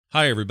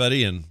Hi,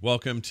 everybody, and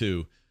welcome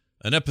to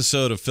an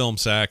episode of Film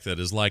Sack that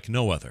is like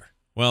no other.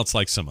 Well, it's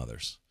like some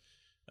others.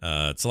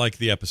 It's like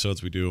the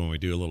episodes we do when we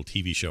do a little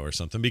TV show or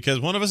something, because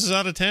one of us is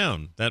out of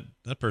town. That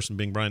person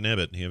being Brian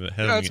Ibbott.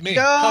 That's me.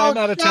 I'm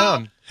out of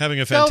town.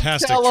 Having a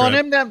fantastic Don't tell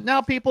trip. on him.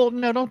 Now people,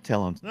 no, don't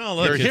tell him. No,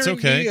 look, You're it's hearing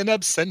okay. me in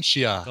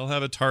absentia. They'll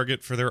have a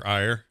target for their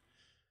ire.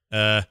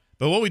 But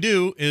what we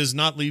do is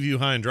not leave you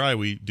high and dry.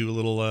 We do a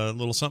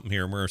little something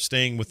here. We're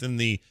staying within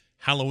the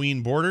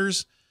Halloween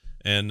borders,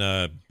 and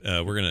we're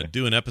going to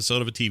do an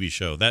episode of a TV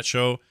show. That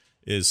show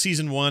is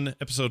Season 1,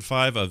 Episode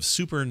 5 of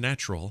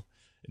Supernatural,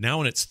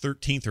 now in its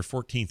 13th or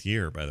 14th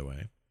year, by the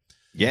way.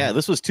 Yeah,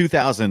 this was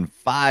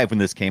 2005 when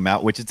this came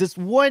out, which is just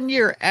 1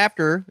 year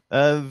after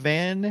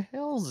Van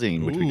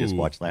Helsing, which we just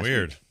watched last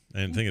weird. week. I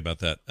didn't think about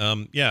that.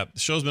 Yeah, the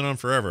show's been on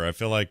forever. I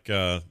feel like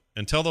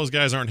until those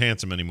guys aren't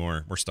handsome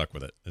anymore, we're stuck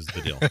with it, is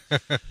the deal.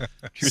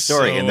 True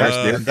story. So, And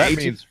they're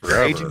means they're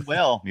forever. aging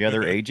well. Yeah,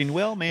 they're aging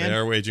well, man. They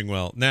are waging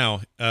well.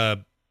 Now,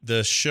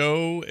 the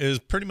show is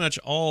pretty much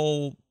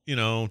all,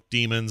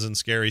 demons and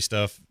scary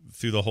stuff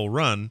through the whole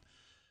run.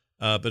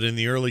 But in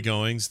the early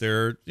goings,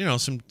 I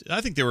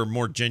think they were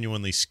more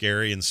genuinely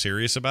scary and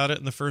serious about it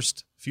in the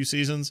first few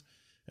seasons.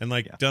 And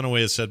like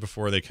Dunaway has said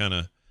before, they kind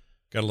of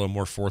got a little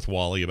more fourth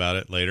wall-y about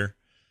it later.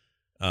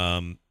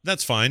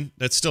 That's fine.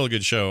 That's still a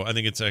good show. I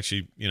think it's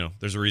actually,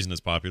 there's a reason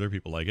it's popular.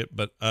 People like it.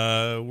 But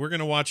we're going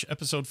to watch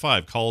episode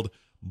 5 called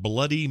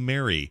Bloody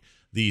Mary.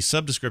 The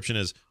subdescription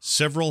is: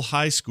 several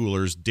high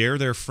schoolers dare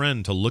their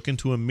friend to look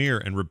into a mirror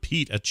and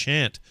repeat a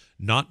chant,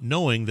 not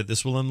knowing that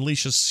this will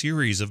unleash a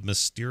series of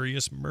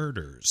mysterious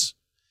murders.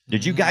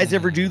 Did you guys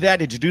ever do that?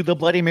 Did you do the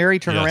Bloody Mary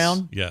turn Yes,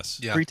 around Yes.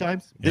 Yeah. 3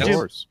 times? Yes. Did Of you?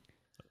 course.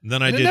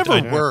 Then And it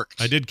never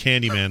worked. I did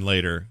Candyman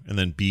later, and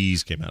then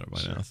bees came out of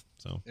my mouth.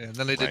 So And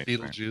then I did Right,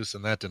 Beetlejuice,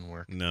 and that didn't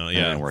work. no, That yeah,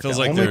 didn't it work feels out.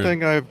 like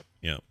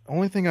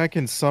Only thing I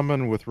can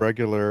summon with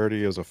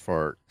regularity is a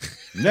fart.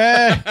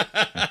 Nah.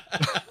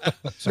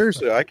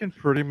 Seriously, I can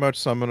pretty much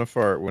summon a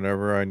fart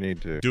whenever I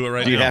need to. do it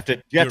right Do you now. have to?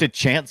 Do you have to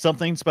chant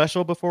something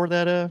special before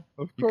that? Of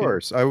You can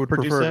course, I would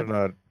produce prefer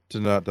that? to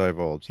not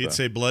divulge. He'd that.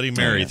 say Bloody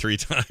Mary yeah. 3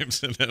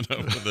 times, and then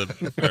over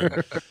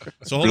the.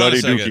 So hold Bloody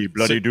on a second. dookie,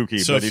 bloody dookie,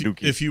 So bloody if,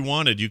 dookie. if you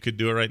wanted, you could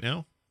do it right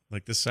now,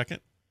 like this second.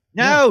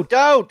 No,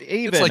 don't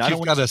even. It's like I don't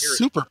you've want got a to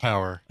hear it.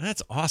 superpower.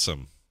 That's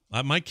awesome.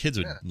 My kids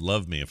would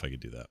love me if I could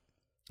do that.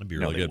 That'd be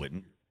No, really they good.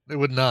 wouldn't. They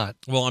would not.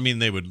 Well, I mean,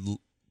 they would.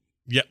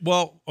 Yeah.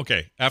 Well,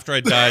 okay. After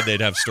I died,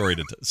 they'd have stories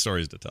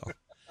to tell.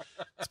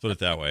 Let's put it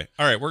that way.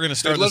 All right, we're gonna They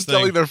start love this thing.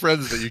 telling their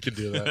friends that you can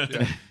do that.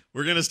 Yeah.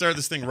 We're going to start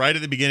this thing right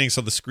at the beginning,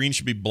 so the screen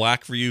should be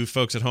black for you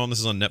folks at home. This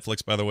is on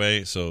Netflix, by the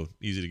way, so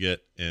easy to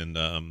get.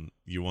 And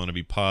you want to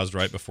be paused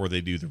right before they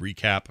do the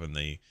recap, and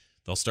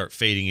they'll start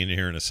fading in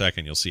here in a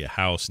second. You'll see a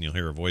house, and you'll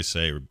hear a voice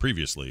say,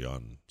 previously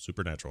on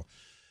Supernatural.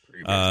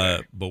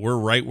 But we're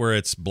right where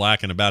it's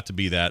black and about to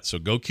be that, so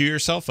go cue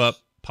yourself up,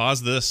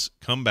 pause this,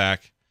 come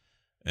back,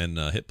 and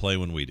hit play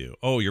when we do.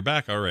 Oh, you're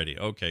back already.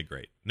 Okay,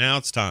 great. Now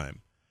it's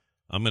time.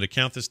 I'm going to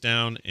count this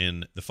down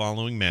in the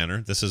following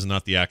manner. This is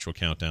not the actual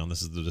countdown.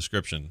 This is the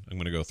description. I'm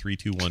going to go 3,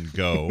 2, 1,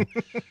 go.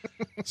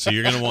 So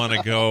you're going to want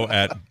to go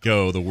at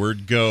go. The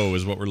word go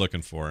is what we're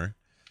looking for.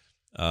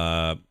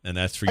 And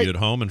that's for you at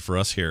home and for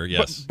us here.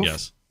 Yes,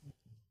 yes.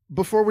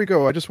 Before we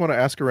go, I just want to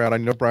ask around. I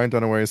know Brian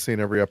Dunaway has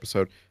seen every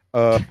episode.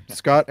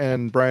 Scott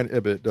and Brian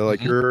Ibbott,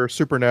 your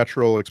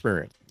Supernatural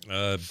experience.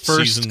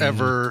 First Season-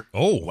 ever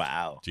Oh,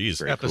 Wow. geez.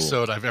 Very cool.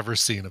 episode I've ever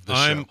seen of this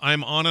show.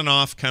 I'm on and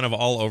off kind of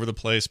all over the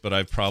place, but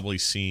I've probably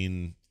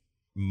seen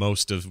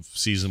most of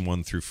season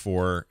 1 through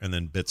 4 and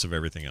then bits of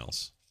everything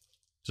else.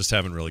 Just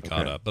haven't really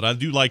caught up, but I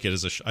do like it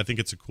as I think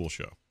it's a cool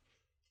show.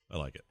 I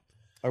like it.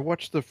 I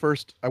watched the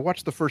first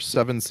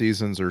 7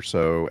 seasons or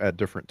so at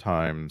different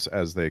times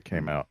as they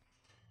came out.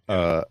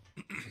 I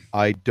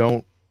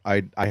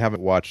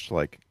haven't watched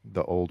like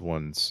the old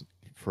ones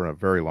for a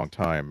very long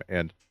time,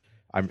 and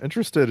I'm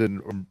interested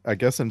in, I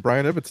guess, in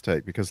Brian Ibbott's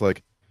take, because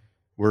like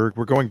we're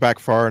going back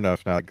far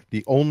enough now. Like,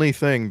 the only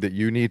thing that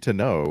you need to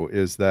know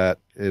is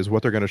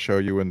what they're going to show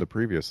you in the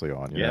previously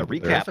on. Yeah, They're-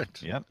 recap.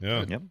 Perfect. Yep. Yeah.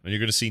 Yep. And you're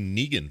going to see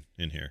Negan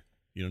in here.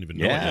 You don't even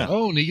know it Yeah. yet.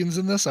 Oh, Negan's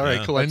in this? All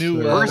right, Yeah. cool. I That's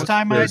knew their- First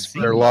time I've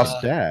seen their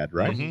lost dad,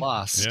 right? Mhm.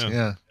 Lost. Yeah.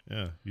 Yeah.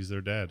 Yeah, he's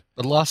their dad.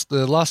 The lost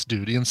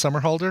dude, Ian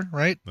Somerhalder,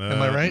 right?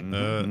 Am I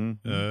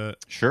right?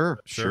 Sure.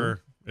 Sure.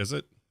 Is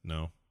it?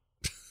 No.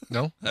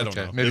 No? I don't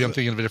Okay. know. Maybe Is I'm it?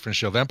 thinking of a different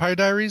show. Vampire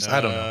Diaries?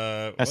 I don't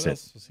know. That's what it.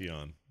 else was he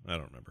on? I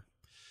don't remember.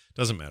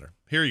 Doesn't matter.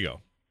 Here you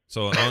go.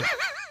 So,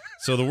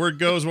 so the word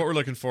go is what we're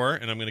looking for,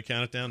 and I'm going to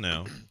count it down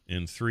now.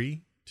 In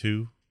 3,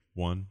 2,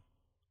 1,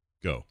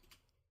 go.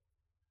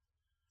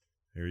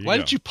 Here you Why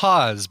go. did you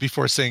pause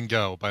before saying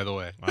go, by the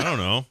way? I don't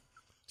know.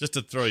 Just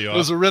to throw you There off.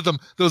 was a rhythm.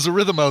 There was a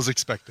rhythm I was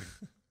expecting.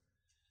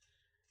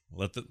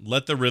 Let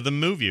the rhythm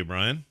move you,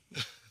 Brian.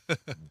 All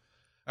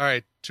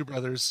right, 2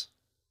 brothers.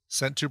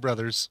 Sent 2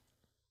 brothers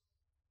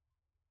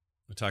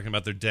We're talking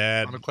about their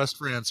dad. on a quest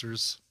for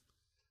answers.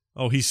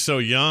 Oh, he's so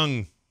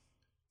young.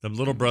 The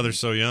little brother's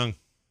so young.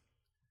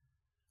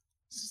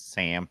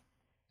 Sam.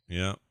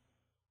 Yeah.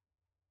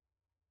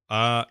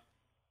 The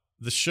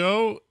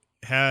show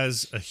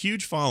has a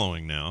huge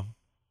following now,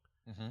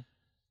 Mhm.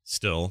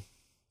 still.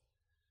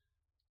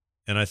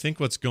 And I think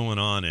what's going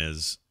on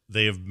is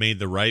they have made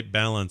the right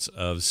balance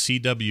of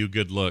CW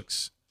good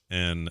looks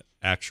and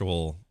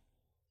actual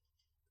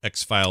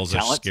X-Files of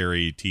Talent?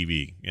 scary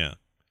TV. Yeah.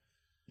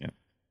 Yeah.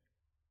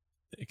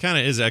 It kind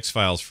of is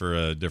X-Files for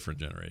a different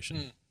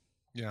generation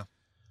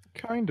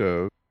Kind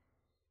of.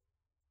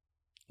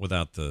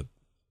 without the.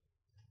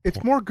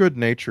 It's more good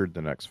natured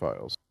than X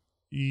Files.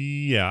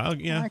 Yeah.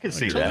 I can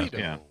see agree. that. Toledo,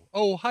 Yeah.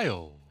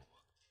 Ohio.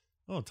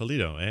 Oh,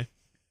 Toledo, eh?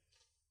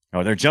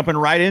 Oh, they're jumping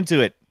right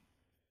into it.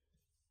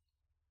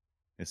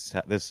 This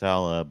is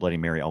how Bloody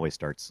Mary always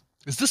starts.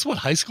 Is this what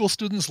high school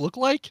students look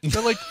like?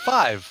 They're like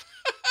 5.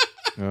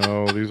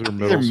 No, these are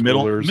They're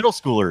middle schoolers. middle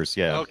schoolers,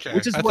 yeah. Okay.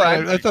 Which is I what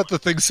thought, I thought the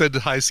thing said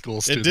high school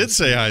It students. did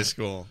say high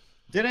school.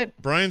 did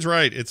it. Brian's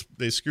right.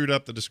 They screwed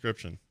up the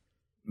description.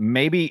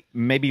 Maybe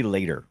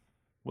later.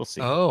 We'll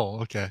see. Oh,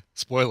 okay.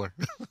 Spoiler.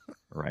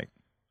 Right.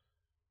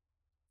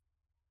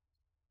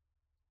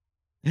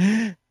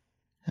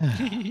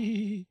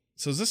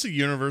 So is this a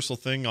universal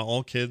thing?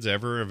 All kids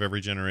ever of every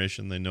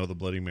generation, they know the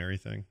Bloody Mary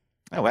thing?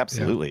 Oh,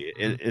 absolutely.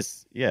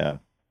 It's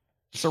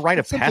it's a rite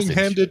of Something passage.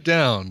 handed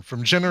down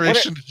from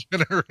generation to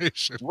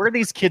generation. Where are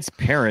these kids'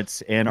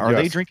 parents, and are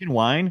they Yes. drinking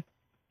wine?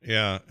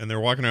 Yeah, and they're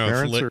walking around with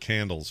Parents lit are-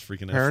 candles,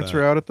 freaking Parents F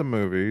are that. out at the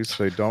movies.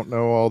 They don't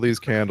know all these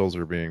candles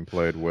are being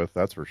played with.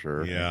 That's for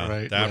sure. Yeah,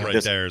 Right, that yeah. right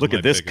This- there is look my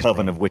at this biggest coven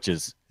problem. of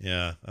witches.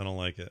 Yeah, I don't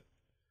like it.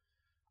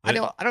 I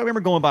don't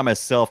remember going by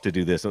myself to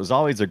do this. It was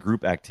always a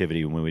group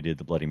activity when we did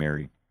the Bloody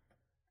Mary.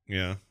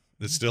 Yeah,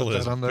 it still Put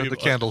is. that on the People-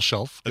 candle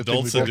shelf. Good thing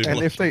adults we that bought do And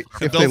candles. if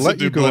they Adults that let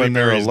do you go Bloody in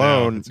there Marys now,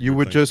 alone, it's a you good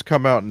would thing. just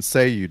come out and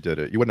say you did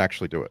it. You wouldn't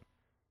actually do it.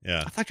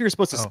 Yeah, I thought you were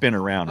supposed to Oh. spin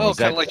around. Oh, Was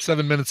kind that of like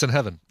 7 Minutes in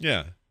Heaven.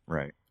 yeah.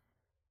 right?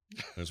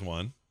 There's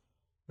one.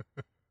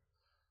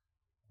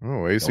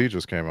 Oh, AC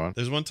just came on.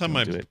 There's one time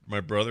Don't do it.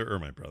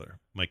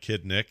 my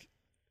kid Nick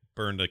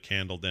burned a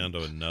candle down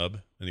to a nub,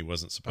 and he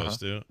wasn't supposed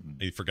to.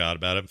 He forgot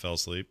about it and fell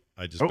asleep.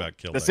 I just Oh, about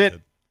killed that's that it.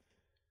 kid.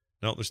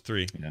 No, there's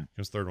 3. Yeah.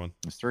 Here's the third one.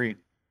 It's 3.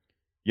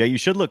 Yeah, you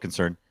should look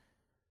concerned.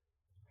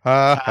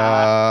 Ha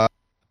ha.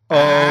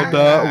 Oh,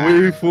 no,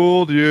 we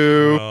fooled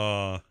you.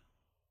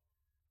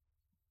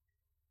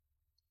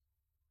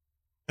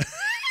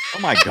 Oh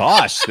my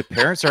gosh, the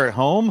parents are at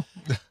home.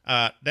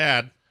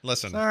 Dad,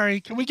 listen. Sorry,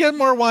 can we get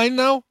more wine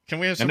now? Can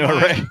we have I some know,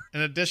 wine right?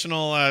 and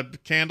additional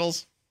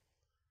candles?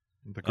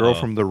 The girl Oh.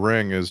 from The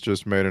Ring has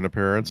just made an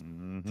appearance.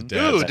 Mhm. Dad, Dude, that's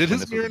did what his this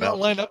was mirror not about.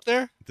 line up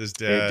there? This It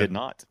dad did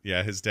not.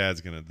 Yeah, the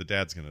dad's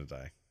gonna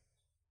die.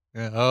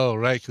 Yeah. Oh,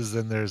 right. Because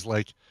then there's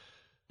like,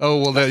 oh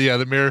well,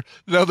 the mirror.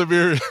 Now the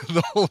mirror,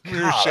 the whole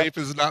mirror God. shape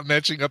is not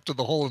matching up to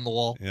the hole in the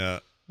wall. Yeah.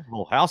 The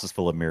whole house is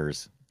full of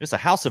mirrors. It's a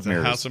house of It's a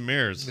mirrors. house of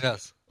mirrors.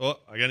 Yes. Oh,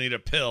 I gotta need a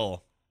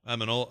pill.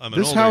 I'm an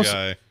This older house-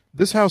 guy.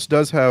 This house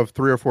does have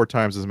 3 or 4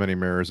 times as many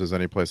mirrors as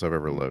any place I've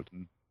ever lived.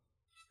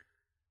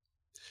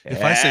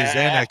 If I say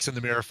Xanax in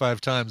the mirror 5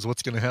 times,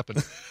 what's going to happen?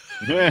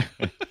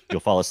 You'll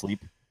fall asleep.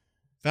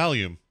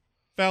 Valium.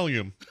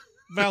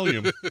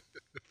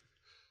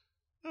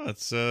 Oh,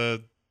 it's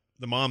the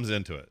mom's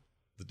into it.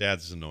 The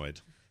dad's annoyed.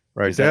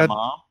 Right, Is that Dad?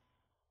 mom?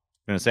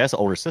 I'm gonna say that's the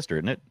older sister,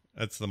 isn't it?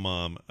 That's the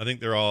mom. I think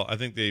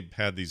they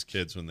had these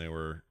kids when they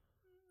were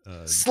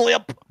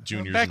Slip.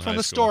 juniors Back in from high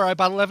the school. store, I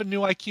bought 11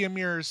 new IKEA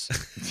mirrors.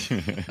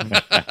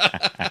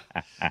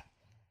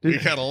 We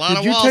got a lot Did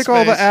of you wall take space.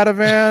 all the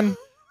Ativan?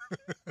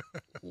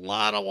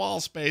 lot of wall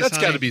space. That's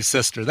got to honey. be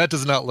sister. That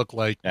does not look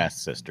like.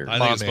 That's sister. I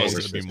think it's Mom supposed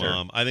age. to be Sister.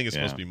 mom. I think it's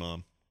supposed Yeah. to be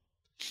mom.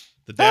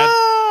 The dad,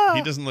 Ah!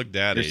 he doesn't look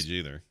dad You're age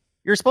either.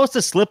 You're supposed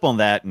to slip on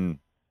that and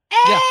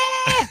Yeah.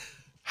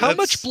 How That's-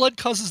 much blood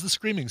causes the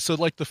screaming? So,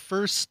 like the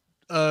first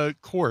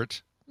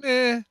court,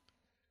 we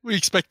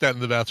expect that in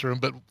the bathroom,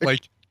 but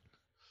like,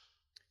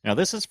 now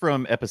this is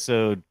from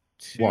episode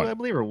 2, 1. I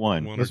believe, or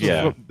 1. One or This,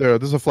 Yeah.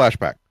 this is a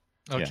flashback.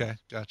 okay,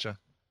 gotcha.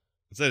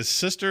 Is that his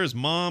sister, his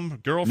mom,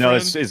 girlfriend? No,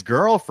 it's his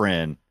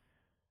girlfriend.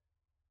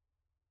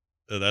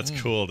 Oh, that's Mm.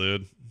 cool,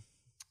 dude.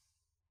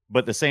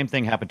 But the same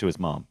thing happened to his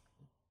mom.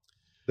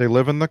 They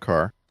live in the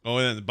car. Oh,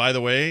 and by the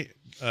way,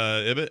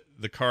 Ibit,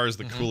 the car is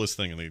the Mhm. coolest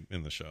thing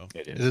in the show.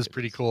 It It is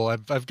pretty cool.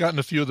 I've gotten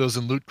a few of those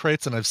in loot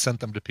crates, and I've sent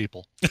them to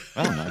people.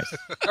 Oh, nice.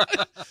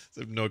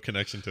 There's no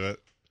connection to it.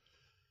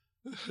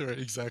 Right,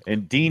 exactly.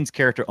 And Dean's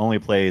character only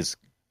plays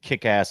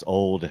kick-ass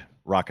old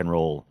rock and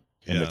roll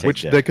in Yeah. the tape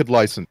Which deck. they could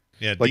license.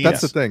 Yeah, Like, Dean's-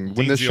 that's the thing. When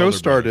Dean's the the show older brother.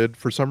 started,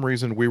 for some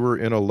reason, we were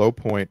in a low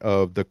point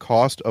of the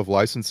cost of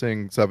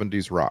licensing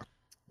 70s rock.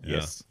 Yeah.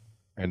 Yes.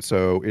 And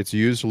so it's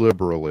used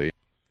liberally,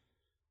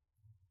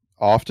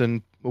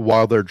 often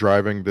while they're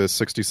driving this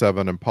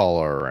 67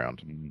 Impala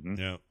around. Mhm.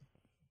 Yeah.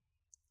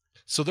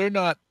 So they're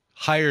not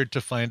hired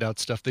to find out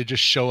stuff. They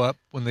just show up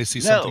when they see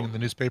No. something in the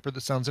newspaper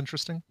that sounds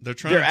interesting. They're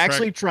trying They're to track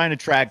actually trying to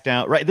track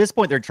down. Right at this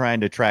point, they're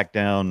trying to track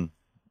down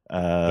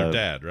their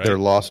dad, right? Their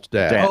lost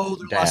dad. Dad. Oh,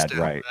 they're lost Dad,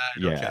 dad. right? Right,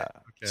 Yeah. okay.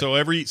 Okay. So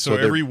every So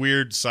they're- every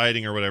weird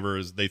sighting or whatever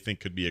is they think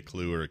could be a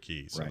clue or a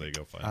key. So Right. they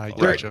go find I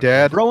follow Their it. gotcha.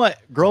 dad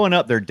Growing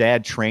up, their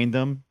dad trained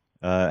them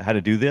how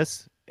to do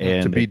this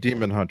and to be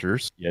demon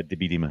hunters. yeah, to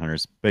be demon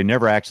hunters. They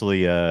never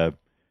actually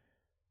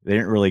They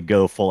didn't really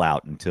go full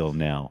out until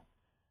now.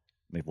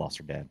 They've lost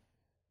their dad.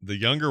 The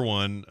younger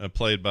one,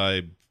 played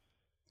by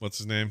what's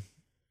his name,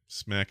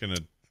 smacking a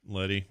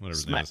lady, whatever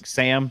his name is.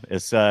 Sam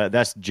is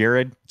that's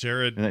Jared.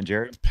 Jared. Isn't that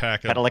Jared?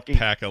 Padalecki.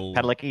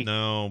 Padalecki?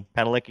 No.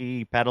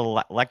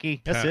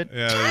 Padalecki. That's it.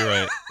 Yeah, you're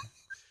right.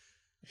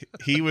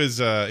 He was.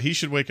 He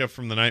should wake up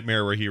from the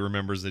nightmare where he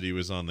remembers that he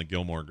was on the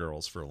Gilmore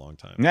Girls for a long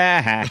time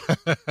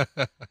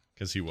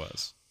because he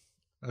was.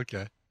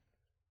 Okay.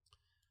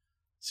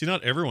 See,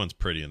 not everyone's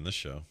pretty in this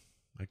show.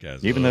 That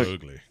guy's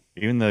ugly.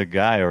 Even the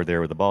guy over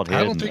there with the bald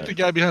head. I don't think the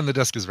guy behind the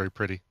desk is very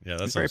pretty. Yeah,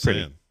 that's He's what I'm very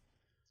saying. pretty.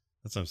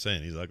 That's what I'm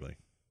saying. He's ugly.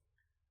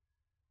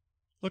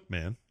 Look,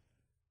 man.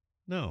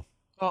 No.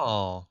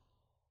 Oh.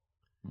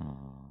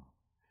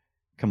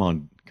 Come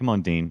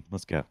on, Dean.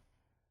 Let's go.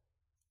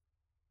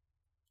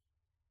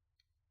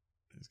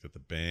 He's got the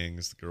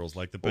bangs. The girls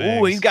like the bangs.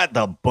 Oh, he's got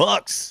the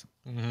bucks.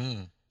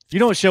 Mm-hmm. You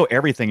don't show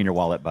everything in your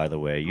wallet, by the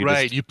way.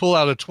 You pull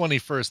out a 20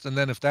 first, and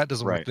then if that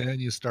doesn't work, then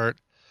you start.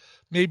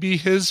 Maybe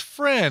his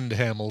friend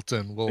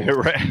Hamilton will.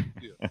 Right.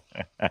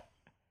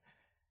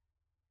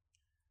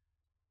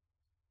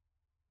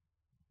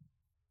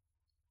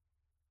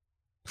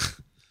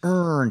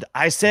 Earned.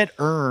 I said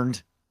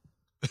earned.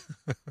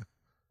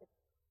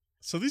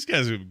 So these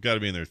guys have got to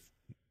be in their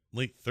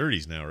late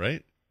 30s now,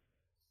 right?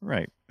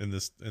 Right. In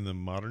the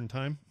modern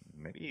time?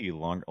 Maybe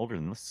older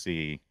than. Let's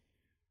see.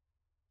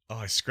 Oh,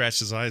 I scratched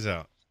his eyes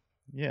out.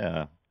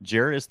 Yeah.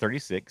 Jared is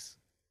 36.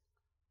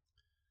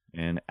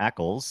 And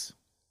Ackles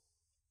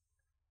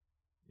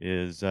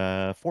is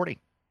 40.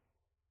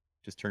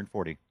 Just turned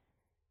 40.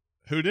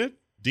 Who did?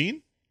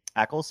 Dean?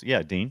 Ackles?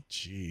 Yeah, Dean.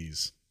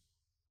 Jeez.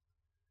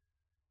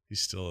 He's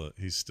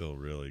still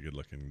really good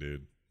looking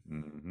dude.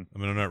 Mm-hmm. I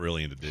mean, I'm not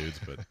really into dudes,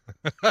 but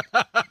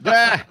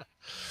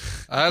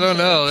I don't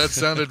know. That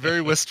sounded very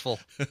wistful.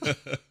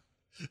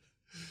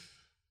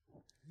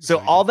 So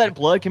all that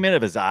blood came out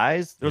of his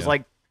eyes. There was Yeah.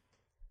 like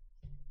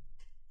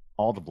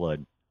all the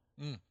blood.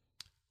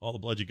 all the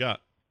blood you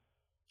got.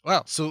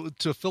 Wow. So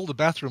to fill the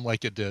bathroom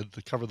like it did,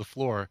 to cover the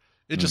floor,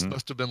 it just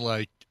must have been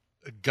like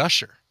a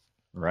gusher.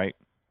 Right.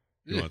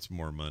 He wants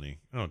more money.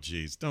 Oh,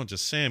 geez. Don't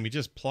just, Sam, you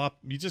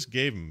just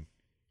gave him.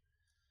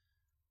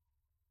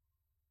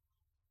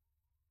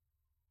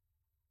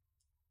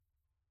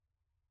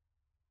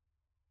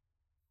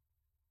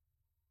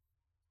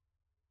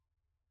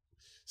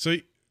 So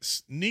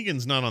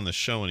Negan's not on the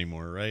show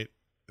anymore, right?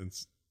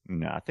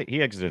 No, I think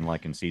he exited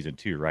in season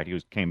 2, right? He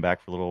came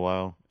back for a little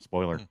while.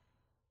 Spoiler.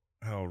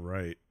 Oh,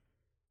 right.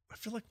 I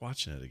feel like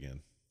watching it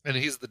again. And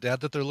he's the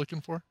dad that they're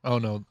looking for? Oh,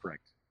 no.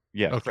 Correct.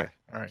 Yeah. Okay. Correct.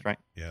 All right. That's right.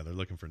 Yeah, they're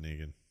looking for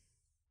Negan.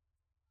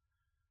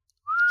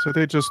 So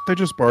they just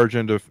barge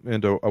into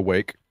a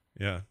wake.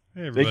 Yeah.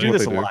 Hey, They everybody. do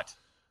this What a they do. lot.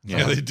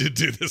 Yeah, they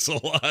do this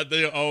a lot.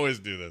 They always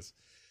do this.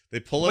 They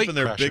pull up Weight in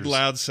their big, crashers.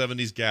 loud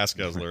 70s gas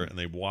guzzler and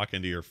they walk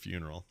into your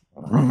funeral.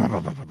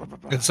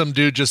 And some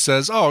dude just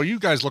says, "Oh, you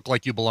guys look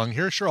like you belong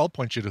here. Sure, I'll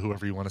point you to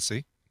whoever you want to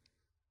see."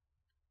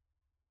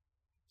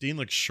 Dean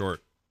looks short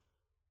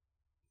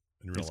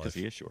in real That's because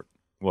life. he is short.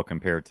 Well,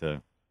 compared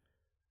to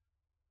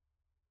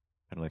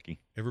Padalecki.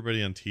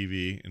 Everybody on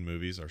TV and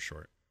movies are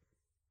short.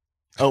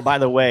 Oh, by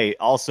the way,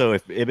 also,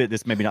 if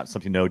this may be not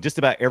something to know, just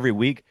about every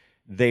week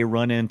they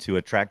run into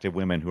attractive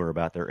women who are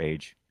about their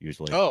age,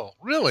 usually. Oh,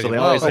 really? So they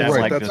Oh, always have, that's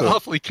like, this-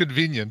 awfully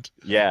convenient.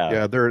 Yeah.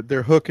 Yeah,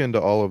 their hook into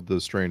all of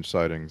the strange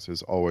sightings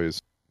is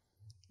always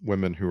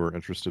women who are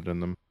interested in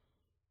them.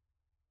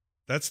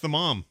 That's the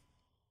mom.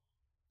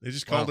 They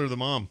just called Wow. her the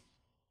mom.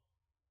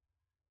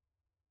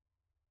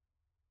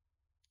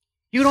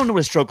 You don't know what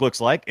a stroke looks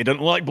like. It doesn't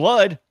look like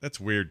blood. That's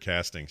weird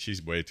casting.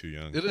 She's way too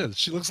young. It is.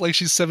 She looks like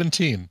she's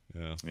 17.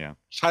 Yeah. Yeah.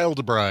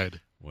 Child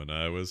bride. When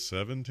I was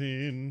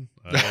 17,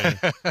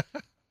 I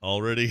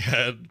already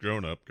had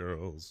grown-up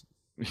girls.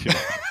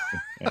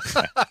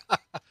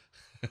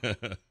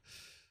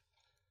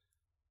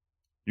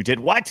 You did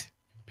what?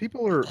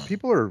 People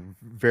are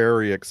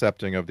very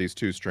accepting of these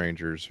two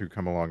strangers who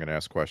come along and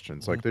ask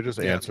questions. Like they just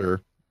Yeah.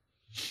 answer,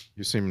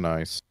 "You seem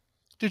nice."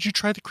 Did you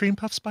try the cream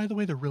puffs, by the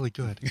way? They're really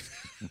good.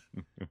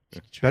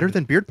 Better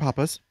than Beard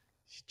Papa's.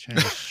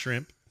 Chinese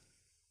shrimp.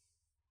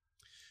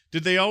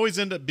 Did they always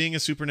end up being a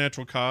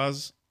supernatural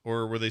cause,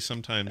 or were they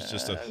sometimes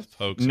just a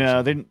hoax? or No,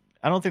 something?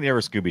 I don't think they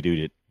ever Scooby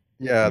Dooed it.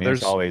 Yeah, I mean, there's.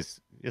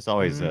 it's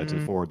always to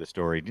Mhm. forward the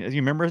story. Do you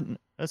remember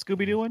a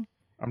Scooby Doo one?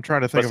 I'm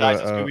trying to think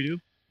Besides of the Scooby Doo?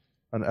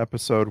 an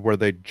episode where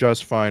they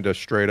just find a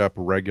straight up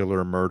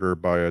regular murder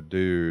by a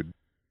dude.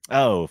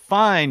 Oh,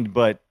 fine,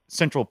 but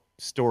central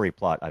story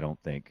plot, I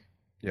don't think.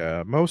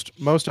 Yeah, most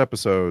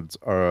episodes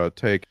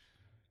take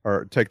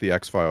the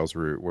X-Files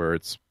route where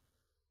it's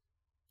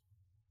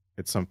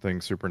something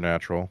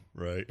supernatural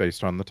Right.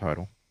 based on the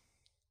title.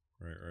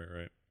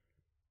 Right.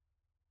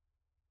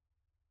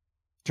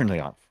 Turn it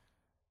off.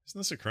 Isn't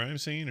this a crime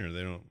scene, or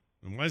they don't?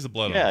 And why is the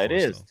blood? Yeah, on it the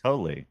floor is still?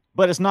 totally,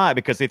 but it's not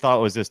because they thought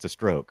it was just a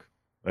stroke,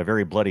 a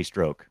very bloody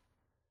stroke.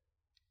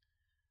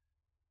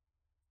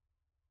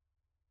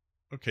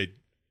 Okay,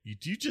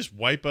 do you just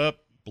wipe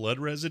up blood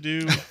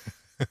residue?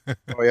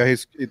 Oh yeah,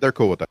 they're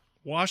cool with that.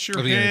 Wash your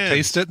Are you gonna hands.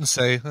 taste it and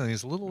say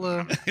he's a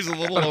little He's a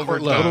little Got a overdone.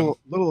 quart low.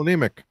 Little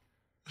anemic.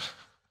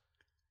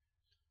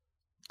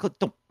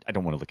 I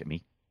don't want to look at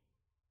me.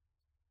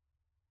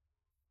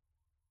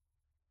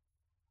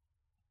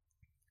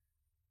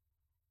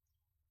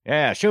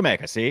 Yeah,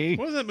 Shoemaker, see?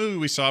 What was that movie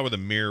we saw where the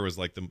mirror was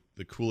like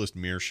the coolest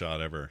mirror shot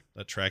ever?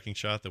 That tracking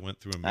shot that went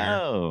through a mirror.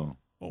 Oh,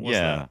 What was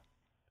yeah. that?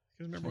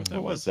 You remember what that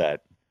What was? was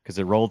that? Because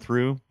it rolled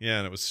through? Yeah,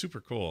 and it was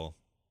super cool.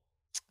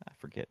 I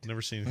forget.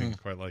 Never seen anything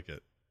quite like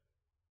it.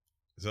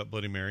 Is that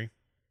Bloody Mary?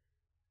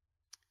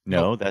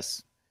 No,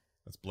 that's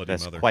Bloody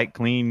Mother. quite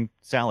clean,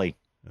 Sally.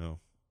 Oh.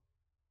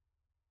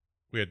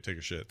 We had to take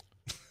a shit.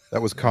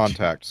 That was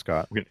Contact,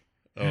 Scott.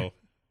 Oh.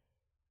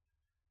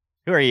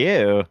 Who are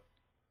you?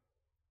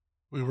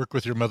 we work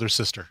with your mother's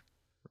sister.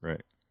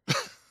 Right.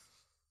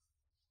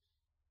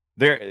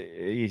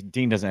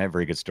 Dean doesn't have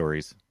very good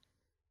stories.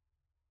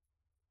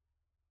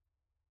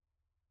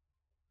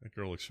 That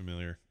girl looks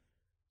familiar.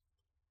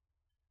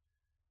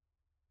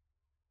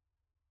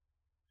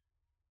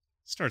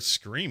 Starts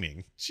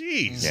screaming.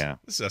 Jeez. Yeah.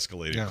 This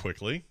escalated Yeah.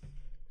 quickly.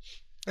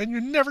 And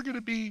you're never gonna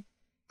be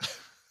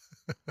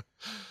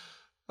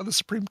on the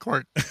Supreme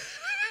Court.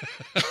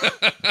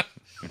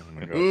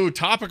 Ooh,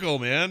 topical,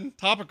 man.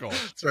 Topical.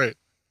 That's right.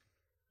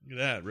 Look at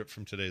that. Ripped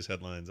from today's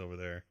headlines over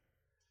there.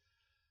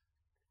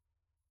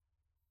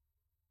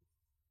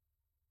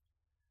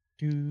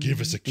 Give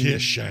us a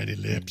kiss, shiny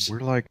lips. We're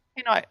like,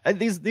 You know,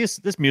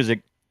 this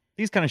music,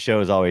 these kind of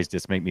shows always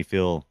just make me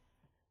feel.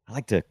 I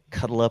like to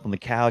cuddle up on the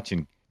couch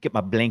and get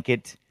my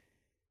blanket,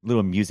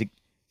 little music,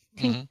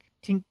 tink,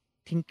 tink,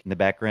 tink in the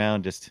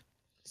background. Just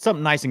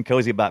something nice and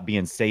cozy about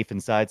being safe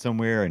inside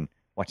somewhere and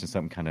watching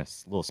something kind of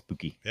a little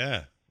spooky.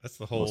 Yeah. That's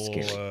the A whole, little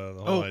scary.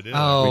 the whole idea.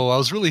 Oh, I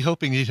was really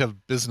hoping you'd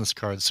have business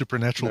cards,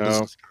 supernatural No.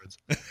 business cards.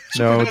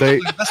 no, they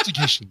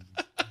Investigation.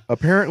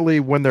 apparently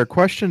when they're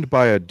questioned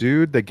by a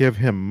dude, they give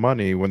him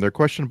money. When they're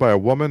questioned by a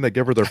woman, they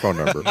give her their phone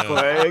number.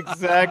 Yeah.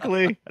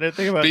 Exactly. I didn't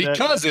think about that.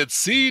 Because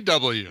it's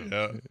CW.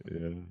 Yeah.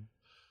 Yeah.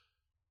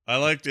 I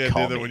like the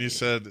Call idea that me. when you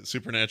said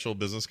supernatural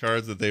business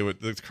cards, that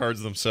the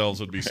cards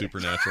themselves would be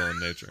supernatural in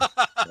nature.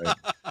 Right.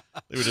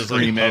 They would just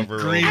Green like man. hover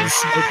Green over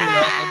smoke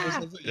around or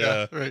something.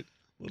 Yeah. Right.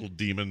 little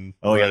demon.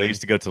 Oh yeah, they writing. used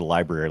to go to the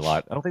library a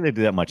lot. I don't think they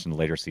do that much in the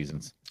later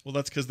seasons. Well,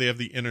 that's because they have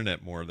the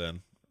internet more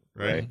then,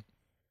 right? Right.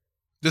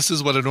 This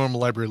is what a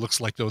normal library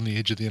looks like, though, in the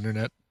age of the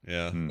internet.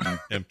 Yeah, Mhm.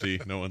 empty.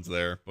 No one's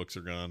there. Books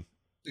are gone.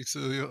 It's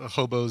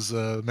hobos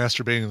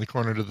masturbating in the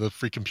corner to the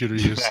free computer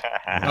use.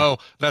 Oh,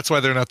 that's why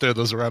they're not there.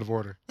 Those are out of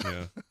order.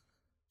 Yeah,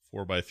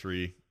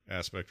 4:3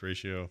 aspect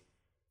ratio.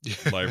 Yeah,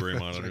 Library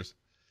that's right. monitors.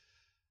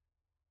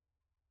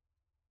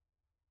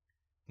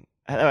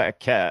 I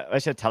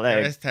should tell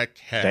them.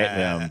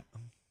 them.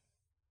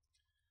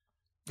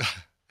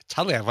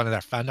 Totally have one of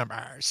their phone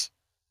numbers.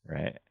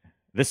 Right.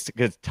 This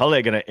is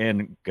totally gonna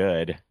end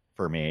good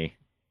for me.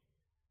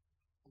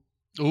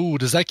 Ooh,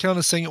 does that count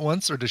as saying it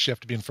once, or does she have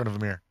to be in front of a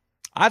mirror?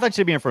 I thought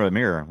she'd be in front of a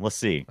mirror. Let's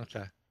see.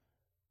 Okay.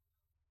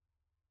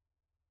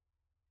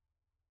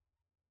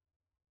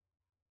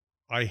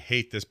 I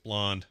hate this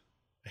blonde.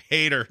 I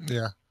hate her.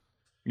 Yeah.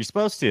 You're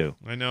supposed to.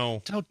 I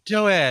know. Don't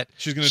do it,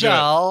 She's gonna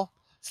Joel.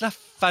 It's not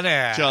funny. do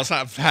it. Just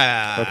not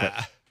fair.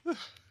 Okay.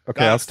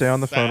 Okay, I'll stay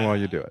on the phone while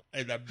you do it.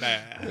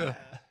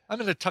 I'm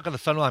going to talk on the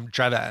phone while I'm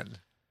driving.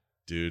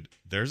 Dude,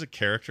 there's a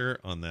character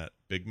on that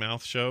Big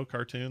Mouth show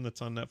cartoon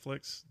that's on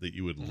Netflix that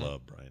you would Mhm.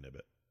 love, Brian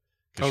Ibbett.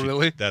 'Cause Oh,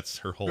 really? That's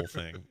her whole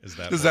thing. Is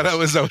that Is that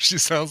voice. how she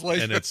sounds like?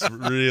 And it's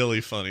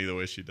really funny the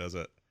way she does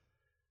it.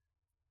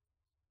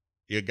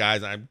 You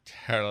guys, I'm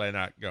totally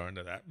not going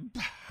to that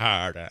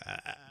party.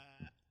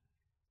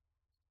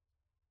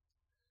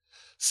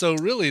 So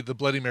really, the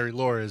Bloody Mary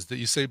lore is that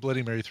you say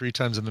Bloody Mary 3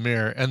 times in the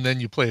mirror, and then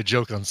you play a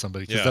joke on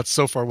somebody, because Yeah. that's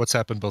so far what's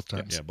happened both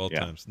times. Yeah, both Yeah.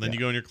 times. And then Yeah. you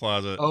go in your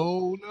closet.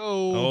 Oh no!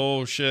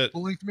 Oh, shit.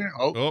 Full length mirror.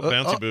 Oh,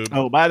 bouncy boob.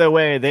 Oh, by the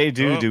way, they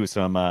Oh. do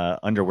some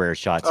underwear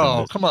shots. in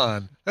Oh, this come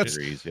on! That's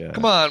series. Yeah.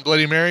 come on,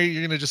 Bloody Mary.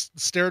 You're gonna just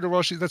stare at her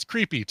while that's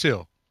creepy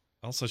too.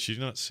 Also, she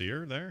did not see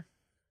her there?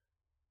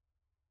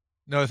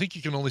 No, I think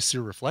you can only see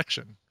a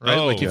reflection, right?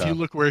 Oh. Like if Yeah. you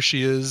look where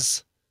she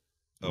is.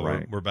 Oh,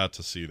 Right. we're about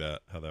to see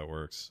that, how that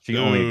works. She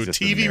only Ooh,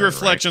 exists in the TV mirror, right?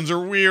 reflections are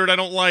weird. I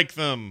don't like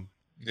them.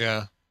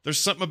 Yeah. There's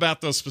something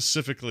about those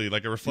specifically,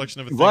 like a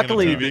reflection of a thing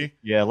Luckily, on a TV.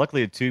 yeah.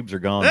 Luckily, the tubes are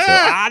gone.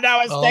 Ah! So no,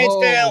 it stayed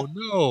Oh still.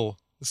 no!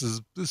 This is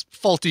this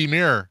faulty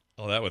mirror.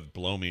 Oh, that would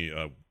blow me.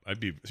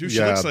 I'd be. She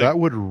Yeah, looks like. that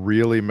would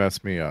really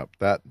mess me up.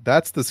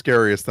 That's the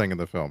scariest thing in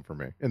the film for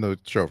me, in the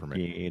show for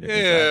me.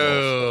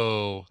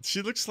 Ew.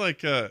 She looks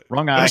like.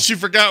 Wrong eye. She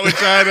forgot which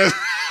eye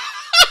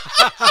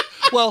to.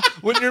 Well,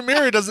 when your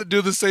mirror doesn't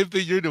do the same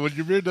thing you do, when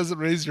your mirror doesn't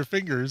raise your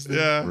fingers, then,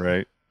 Yeah.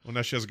 Right. Well,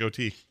 now she has a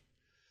goatee.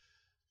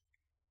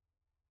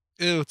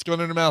 ew, it's going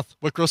in her mouth.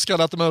 What gross Scott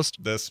out the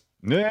most? This.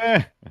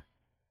 Yeah.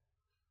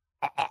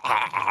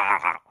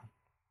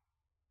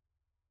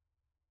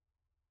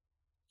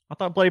 I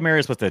thought Bloody Mary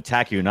was supposed to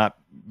attack you, not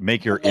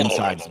make your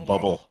insides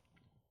bubble.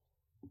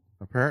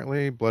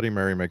 Apparently, Bloody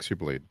Mary makes you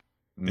bleed.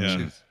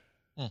 Yeah.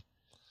 Mm.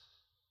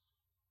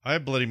 I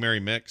have Bloody Mary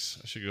mix.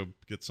 I should go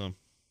get some.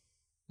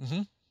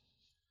 Mm-hmm.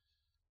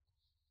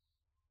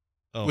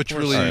 Oh, which poor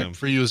really Sam.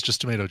 for you is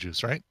just tomato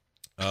juice, right?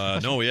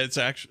 No, it's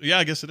actually, yeah,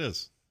 I guess it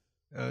is.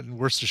 And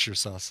Worcestershire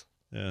sauce.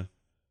 Yeah.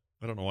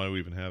 I don't know why we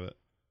even have it.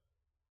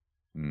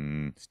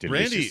 It's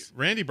delicious.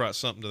 Randy brought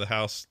something to the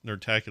house,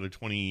 Nerdtacular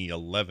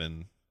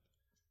 2011,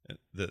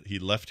 that he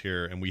left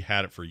here, and we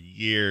had it for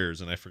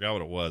years, and I forgot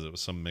what it was. It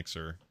was some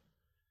mixer.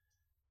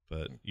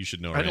 But you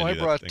should know, I know.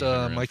 Randy, I that thing hung brought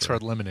around Mike's for-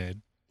 Hard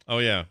Lemonade. Oh,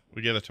 yeah.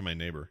 We gave that to my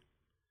neighbor.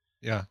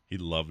 Yeah. He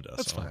loved us.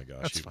 That's oh, my fine.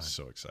 gosh. That's He was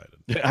fine. so excited.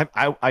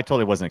 I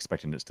totally wasn't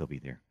expecting it to still be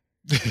there.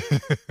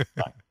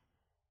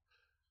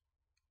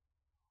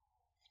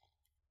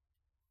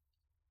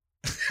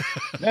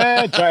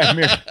 Try him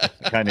here.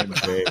 Guy named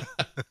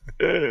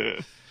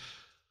Dave.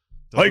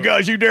 Hey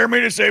guys, you dare me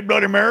to say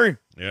Bloody Mary?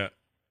 Yeah.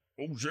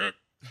 Oh, shit.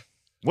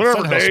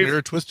 Whatever, Funhouse Dave.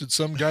 mirror twisted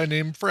some guy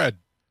named Fred.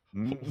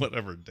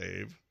 Whatever,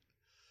 Dave.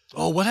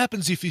 Oh, what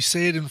happens if you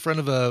say it in front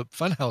of a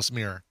funhouse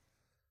mirror?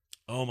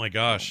 Oh, my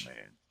gosh. man.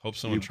 Hope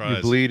someone You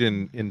tries. bleed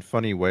in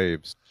funny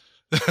waves.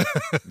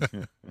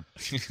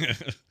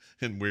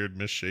 In weird,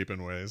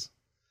 misshapen ways.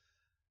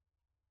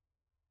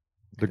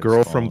 The Those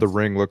girl from The phones.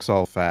 Ring looks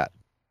all fat.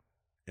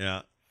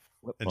 Yeah.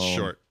 Flip And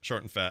phone.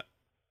 short and fat.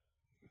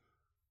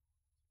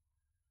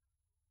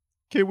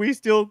 Can we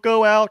still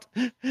go out?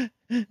 I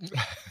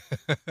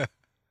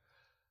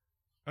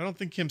don't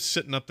think him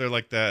sitting up there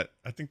like that.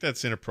 I think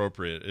that's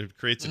inappropriate. It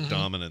creates a Mhm.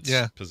 dominance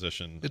Yeah.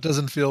 position. It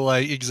doesn't feel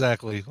like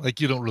exactly like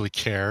you don't really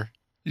care.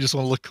 You just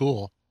want to look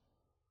cool.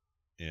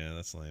 Yeah,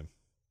 that's lame.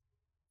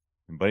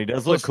 But he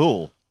does look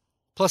cool.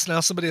 Plus, now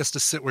somebody has to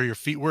sit where your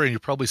feet were, and you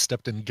probably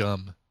stepped in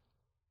gum.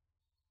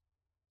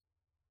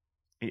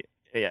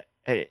 Yeah.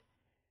 Hey,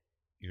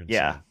 You're insane.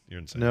 Yeah. You're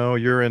insane. No,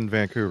 you're in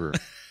Vancouver.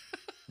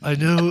 I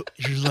know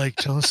you're like,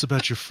 tell us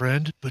about your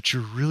friend, but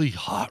you're really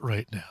hot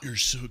right now. You're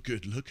so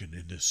good looking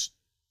in this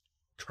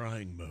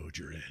crying mode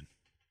you're in.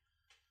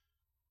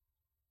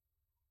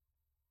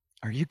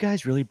 are you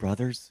guys really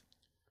brothers?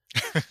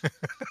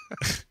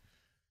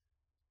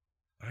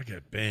 I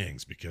got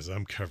bangs because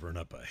I'm covering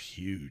up a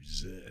huge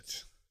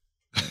zit.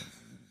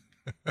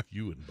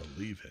 You wouldn't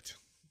believe it.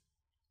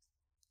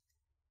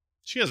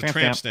 She has a Tramp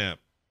tramp stamp.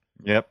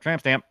 stamp. Yep. Tramp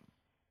stamp.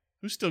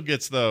 Who still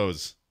gets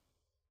those?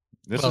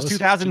 This Well, is this is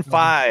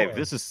 2005. 2004.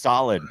 This is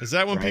solid. Is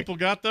that when Right. people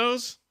got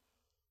those?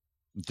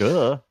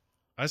 Duh.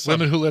 I saw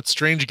Women who let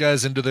strange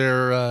guys into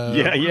their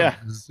Yeah.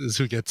 is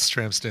who gets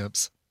tramp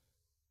stamps.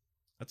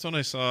 That's when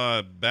I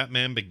saw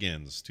Batman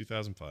Begins,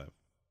 2005.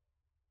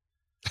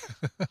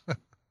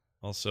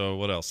 Also,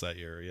 what else that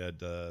year? You had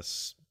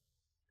this.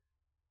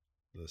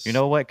 You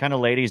know what kind of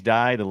ladies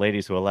die? The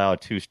ladies who allow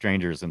two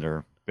strangers in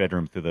their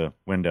bedroom through the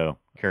window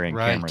carrying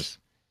Right. cameras,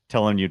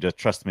 telling you to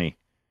trust me.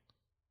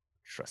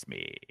 Trust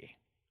me.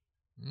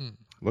 Mm.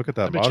 Look at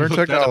I that bet you modern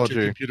hooked that up to your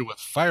technology. computer with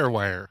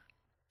FireWire.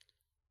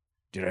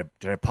 Did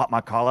I pop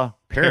my collar?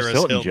 Paris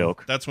Hilton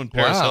joke. That's when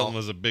Paris Wow. Hilton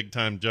was a big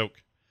time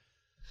joke.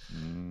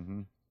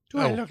 Mm-hmm.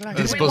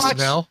 As opposed to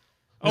now.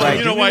 Oh, Right,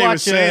 you know did we why he was watch,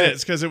 saying it?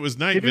 It's because it was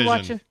night did we vision.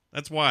 watch it?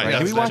 That's why. Right, Did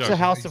That's we the watch joke. the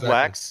House Exactly. of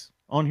Wax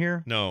on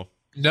here? No,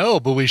 No,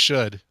 but we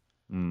should.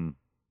 Mm.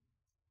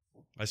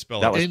 I spell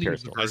That it. was Any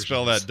Paris of the Hilton. I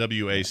spell that versions.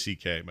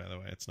 W-A-C-K. By the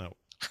way, it's not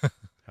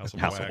House of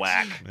House of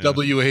Whack. Yeah.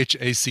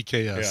 WHACKS.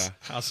 Yeah,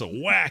 House of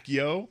Whack,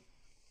 yo.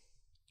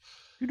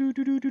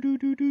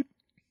 Do-do-do-do-do-do-do.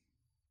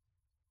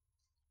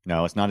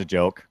 No, it's not a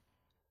joke.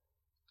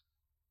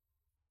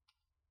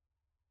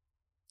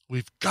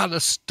 We've got to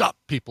stop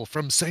people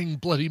from saying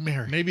Bloody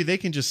Mary. Maybe they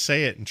can just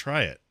say it and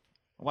try it.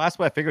 Well, that's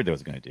what I figured they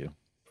was going to do.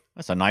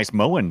 That's a nice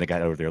mowing they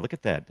got over there. Look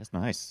at that. That's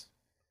nice.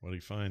 What do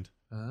you find?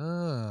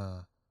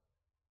 Ah.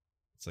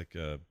 It's like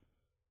a.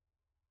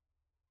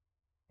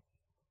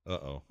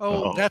 Uh-oh.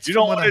 Oh, Uh-oh. that's You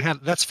from don't when I wanna-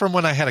 had. That's from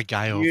when I had a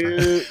guy over.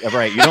 You,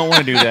 right. You don't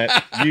want to do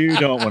that. You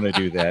don't want to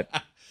do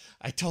that.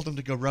 I told him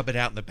to go rub it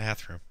out in the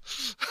bathroom.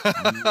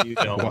 You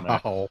don't want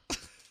to. Wow.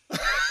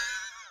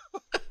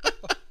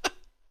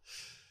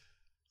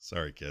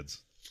 Sorry,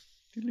 kids.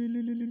 Oh,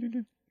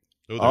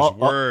 there's Oh,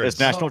 words. it's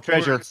National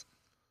Treasure.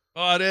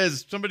 Oh, it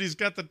is. Somebody's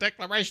got the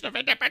Declaration of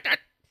Independence.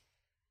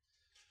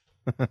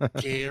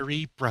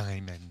 Gary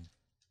Bryman.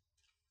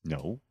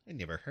 No. I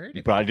never heard You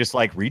it. probably just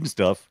like reading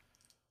stuff.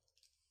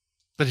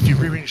 But if you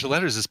rearrange the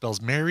letters, it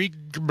spells Mary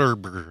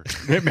Gerber.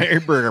 Mary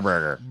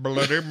Burger.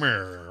 Bloody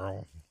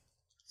Mary.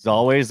 It's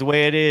always the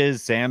way it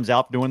is. Sam's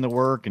out doing the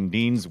work and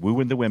Dean's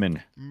wooing the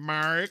women.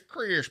 Merry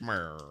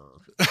Christmas.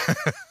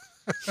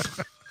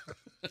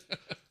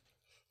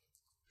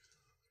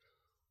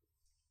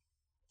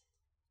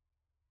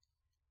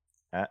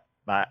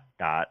 My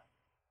God.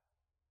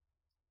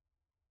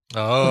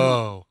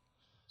 Oh,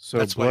 So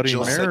that's why Bloody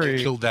Jill said you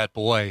Mary. killed that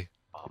boy.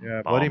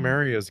 Yeah, Bloody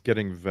Mary is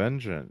getting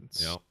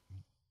vengeance. Yep.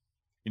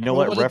 You know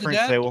Well, what did the reference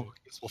dad they do? will?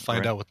 I guess we'll find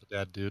Right. out what the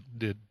dad did.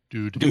 Dude.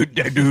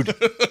 Dude.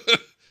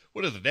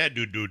 What is that,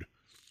 dude?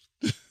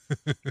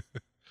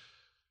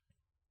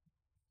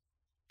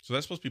 So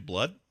that's supposed to be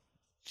blood?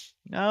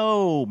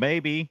 No,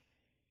 maybe.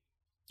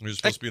 Or is it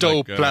supposed to be like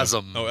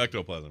Ectoplasm. oh,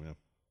 ectoplasm, yeah.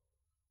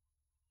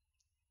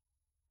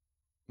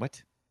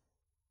 What?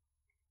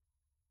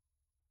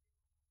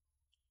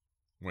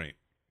 Wait.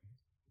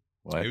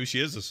 What? Maybe she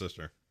is the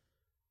sister.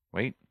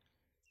 Wait.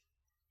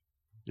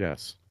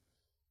 Yes.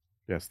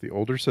 Yes, the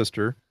older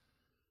sister.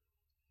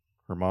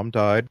 Her mom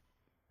died,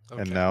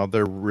 Okay. and now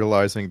they're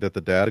realizing that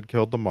the dad had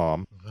killed the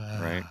mom.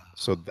 Right.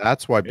 So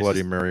that's why This Bloody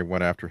is- Mary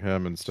went after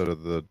him instead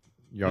of the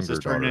younger This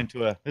is turning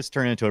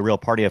daughter. into a real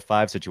Party of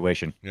Five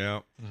situation.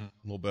 Yeah, Mhm. a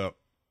little bit.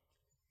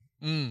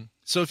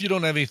 So if you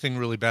don't have anything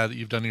really bad that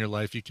you've done in your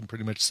life, you can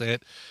pretty much say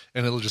it,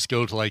 and it'll just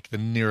go to like the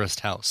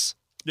nearest house.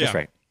 Yeah, That's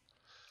right.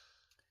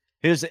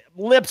 His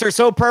lips are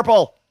so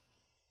purple.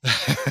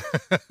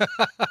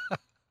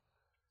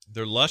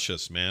 they're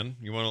luscious, man.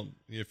 You want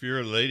to, if you're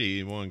a lady,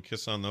 you want to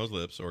kiss on those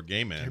lips, or a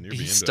gay man, They're you'd bee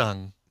be into it.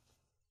 stung.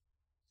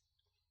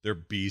 They're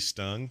bee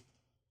stung.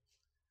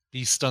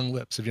 Bee stung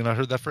lips. Have you not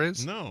heard that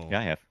phrase? No, Yeah,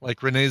 I have.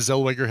 Like Renee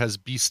Zellweger has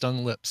bee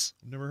stung lips.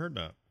 I've never heard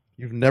that.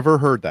 You've never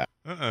heard that.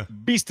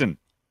 Beastin.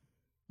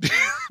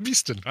 Bee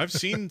stung. I've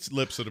seen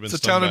lips that have been It's a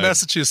stung town in by-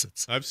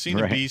 Massachusetts. I've seen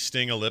Right. a bee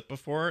sting a lip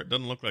before. It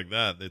doesn't look like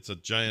that. It's a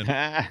giant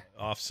Right.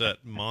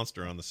 offset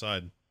monster on the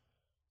side.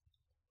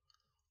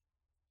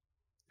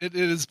 It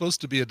is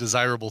supposed to be a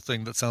desirable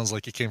thing that sounds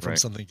like it came from Right.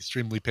 something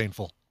extremely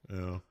painful.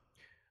 Yeah.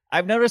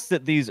 I've noticed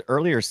that these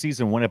earlier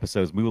season 1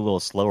 episodes move a little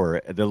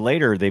slower. The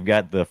later they've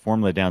got the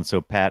formula down so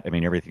pat. I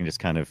mean, everything just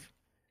kind of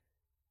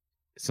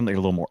something a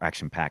little more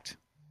action packed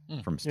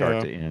from start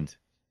Yeah. to end.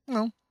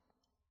 No,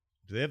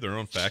 Do they have their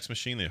own fax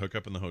machine they hook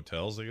up in the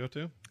hotels they go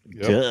to?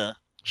 Yep. Duh.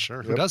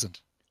 sure. Who Yep.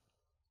 doesn't?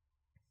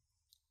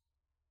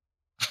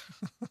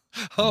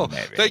 Oh,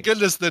 Maybe. thank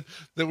goodness that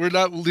we're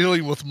not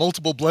dealing with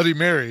multiple Bloody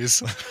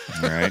Marys.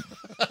 All right.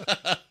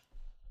 That's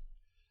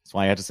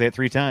why I had to say it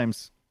 3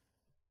 times.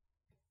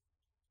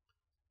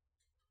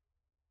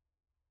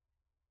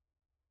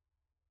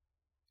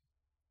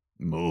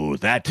 Moo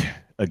that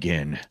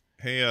again.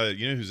 Hey,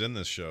 you know who's in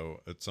this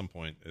show at some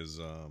point is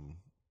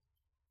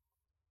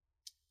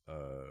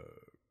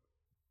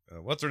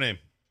what's her name?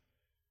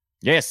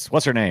 Yes.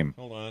 What's her name?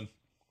 Hold on.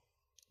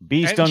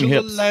 Bee stung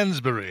Angela hips.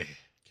 Lansbury,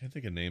 Can't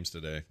think of names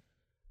today.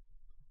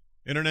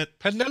 Internet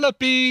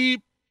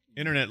Penelope.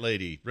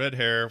 lady, red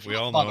hair. We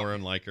all know Bottom. her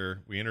and like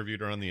her. We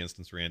interviewed her on the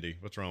Instance, Randy.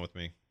 What's wrong with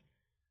me?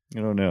 I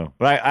don't know,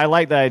 but I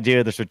like the idea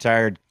of this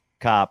retired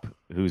cop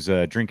who's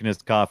drinking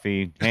his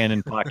coffee, hand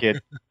in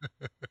pocket.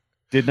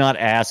 Did not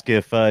ask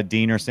if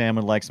Dean or Sam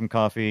would like some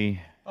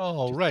coffee.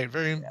 Oh, right.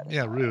 Very,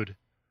 yeah, rude.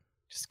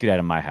 Just get out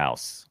of my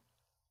house.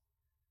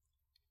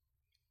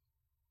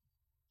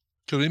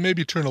 Could we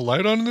maybe turn a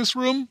light on in this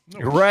room? No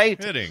Right?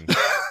 kidding.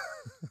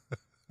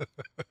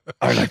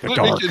 I like the Might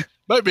dark.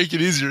 might make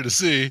it easier to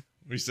see.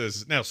 He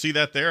says, "Now see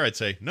that there?" I'd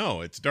say,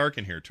 "No, it's dark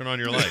in here. Turn on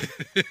your light."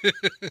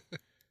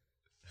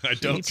 I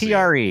don't see it.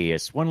 TRE.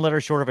 It's 1 letter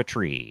short of a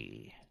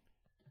tree.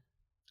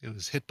 It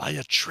was hit by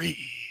a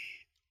tree.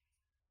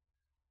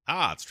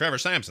 Ah, it's Trevor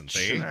Sampson.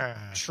 See?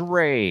 Ah.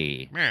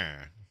 Trey. Meh.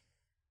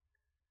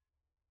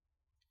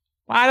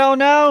 I don't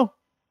know.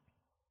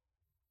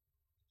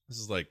 This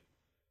is like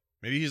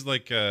maybe he's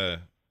like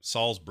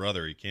Saul's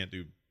brother. He can't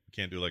do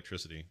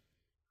electricity.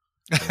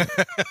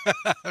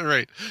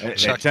 Right. They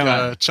Chuck,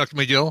 tell me- Chuck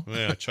McGill.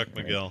 Yeah, Chuck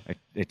McGill,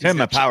 They turned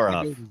my He's got power Chuck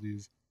off. McGill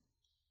disease.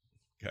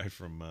 guy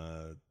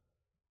from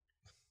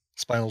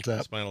Spinal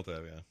Tap. Spinal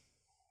Tap. Yeah.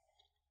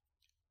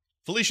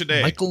 Felicia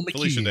Day. Michael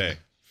Felicia McKee. Day.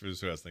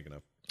 Is who I was thinking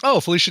of. Oh,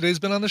 Felicia Day's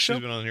been on the show.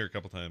 She's been on here a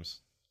couple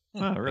times.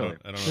 Oh, I really?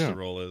 don't know Yeah. what the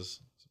role is.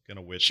 Some kind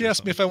of witch. She or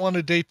asked me if I something.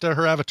 wanted to date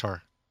her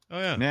avatar. Oh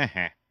yeah. Nah.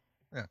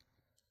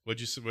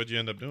 What'd you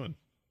end up doing?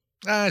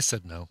 I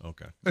said no.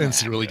 Okay. I didn't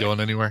see it really going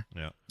anywhere.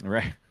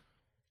 Right.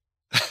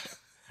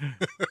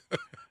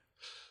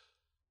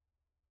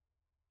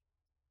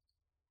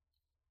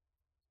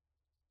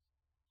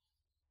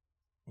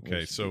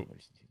 Okay. So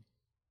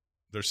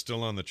they're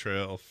still on the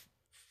trail.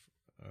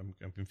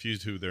 I'm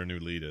confused who their new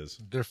lead is.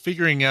 They're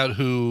figuring out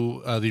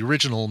who the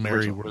original Mary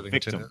Original Worthington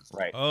victim, is.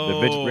 right? Oh.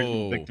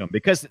 Original victim.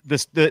 Because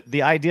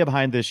the idea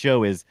behind this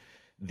show is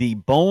the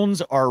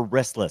bones are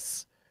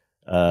restless,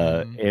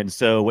 and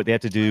so what they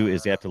have to do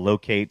is they have to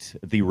locate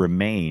the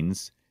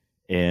remains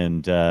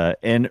and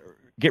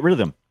get rid of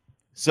them.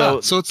 So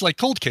So it's like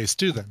Cold Case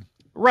too. Then.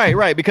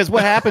 right. Because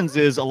what happens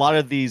is a lot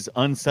of these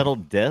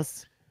unsettled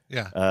deaths.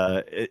 Yeah.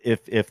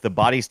 If the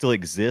body still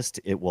exists,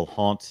 it will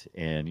haunt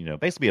and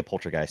basically a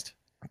poltergeist.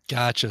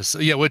 Gotcha. So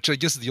yeah, which I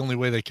guess is the only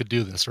way they could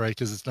do this, right?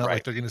 Because it's not like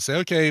Right. they're going to say,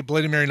 "Okay,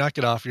 Bloody Mary, knock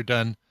it off. You're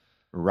done."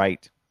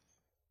 Right.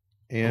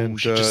 And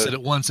She just said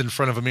it once in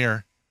front of a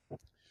mirror.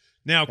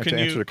 Now, And can to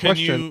answer you the can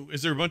you question-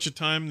 is there a bunch of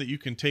time that you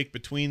can take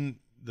between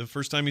the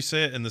first time you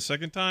say it and the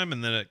second time,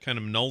 and then it kind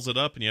of nulls it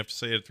up, and you have to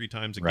say it 3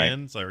 times Right.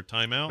 again? Is there a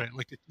timeout? Right?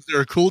 Like, is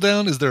there a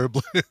cooldown? Is there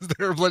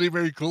a Bloody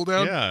Mary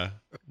cooldown? Yeah.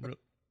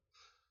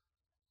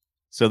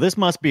 So this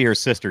must be her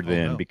sister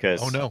then, no.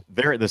 because Oh, no.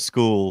 they're at the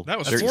school. That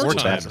was they're four in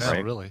times classes, now,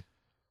 right? really.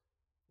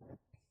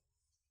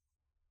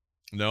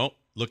 No.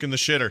 Look in the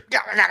shitter.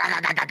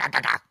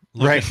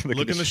 Right.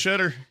 Look in the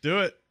shitter. Do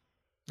it.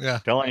 Yeah.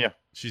 Telling you.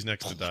 She's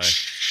next to die.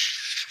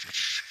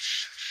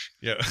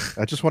 Yeah.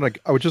 I just want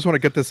to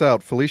get this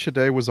out. Felicia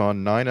Day was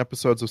on 9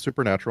 episodes of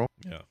Supernatural.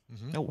 Yeah.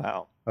 Mhm. Oh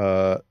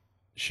wow.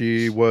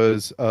 She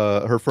was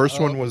her first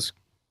Oh. one was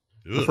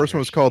The first one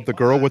was called "The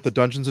Girl with the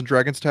Dungeons and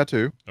Dragons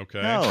Tattoo," Okay.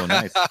 Oh,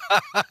 nice.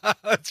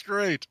 That's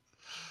great.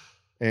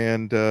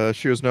 and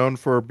she was known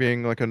for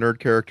being like a nerd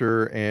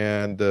character,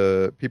 and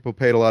people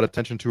paid a lot of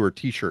attention to her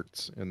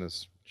T-shirts in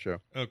this show.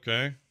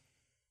 Okay.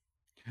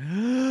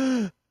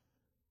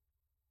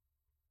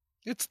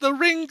 It's the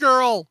Ring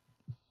Girl.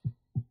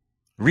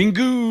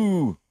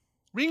 Ringu.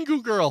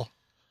 Ringu Girl.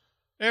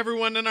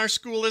 Everyone in our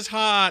school is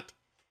hot.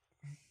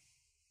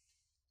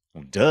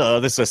 Duh,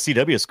 this is a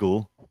CW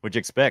school. What'd you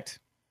expect?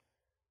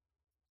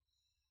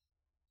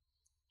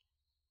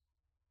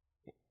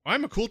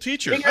 I'm a cool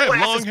teacher. Finger I have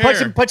glasses, long hair. punch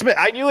him, punch him.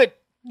 I knew it.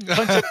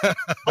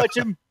 Punch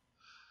him.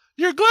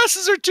 Your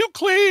glasses are too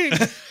clean.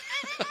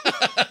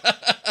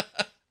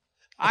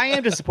 I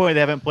am disappointed they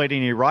haven't played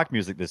any rock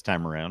music this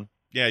time around.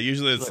 Yeah,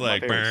 usually it's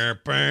Like like my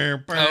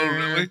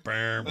favorites.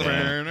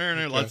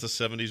 really? Lots of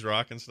 70s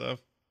rock and stuff.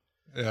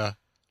 Yeah.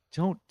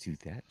 Don't do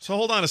that. So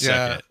hold on a Yeah.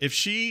 second. If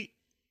she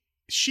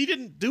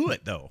didn't do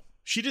it though.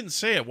 She didn't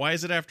say it. Why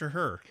is it after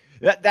her?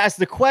 That's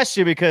the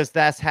question, because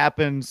that's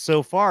happened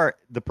so far.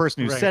 The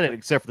person who Right. said it,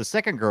 except for the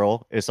second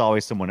girl, is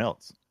always someone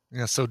else.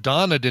 Yeah. So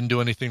Donna didn't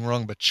do anything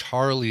wrong, but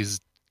Charlie's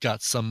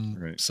got some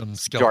Right.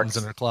 skeletons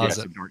in her Yeah,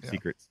 closet. some dark Yeah.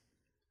 secrets.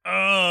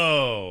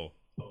 Oh.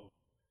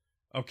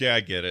 Okay,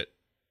 I get it.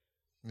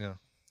 Yeah.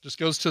 Just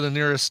goes to the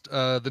nearest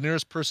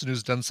person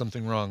who's done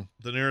something wrong.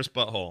 The nearest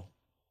butthole.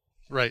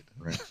 Right.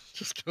 Right.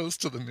 Just goes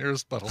to the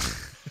nearest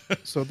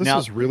butthole. So this Now-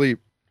 is really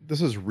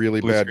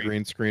Blue bad screen.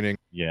 green screening,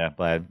 Yeah,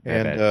 bad.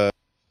 and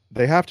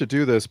they have to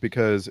do this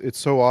because it's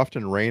so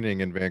often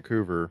raining in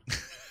Vancouver.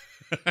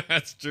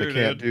 That's true, They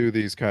can't dude.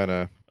 do these kind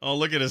of. Oh,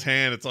 look at his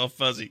hand. It's all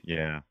fuzzy.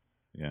 yeah,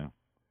 yeah.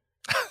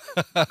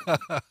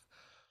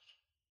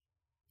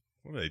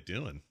 What are they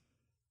doing?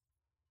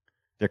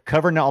 They're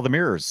covering all the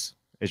mirrors,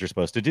 as you're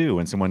supposed to do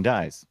when someone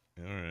dies.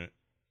 All right.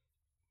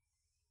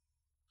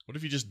 What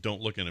if you just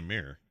don't look in a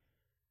mirror?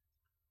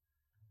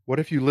 What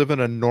if you live in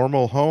a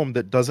normal home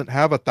that doesn't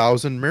have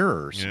 1,000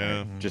 mirrors?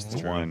 Yeah. Just the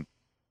Mhm. one.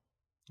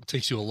 It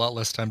takes you a lot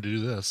less time to do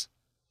this.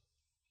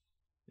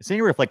 It's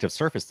any reflective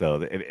surface,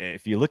 though.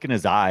 If you look in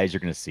his eyes, you're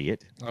going to see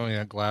it. Oh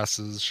yeah,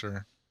 glasses,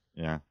 sure.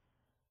 Yeah.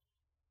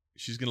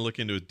 She's gonna look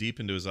deep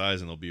into his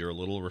eyes, and there'll be a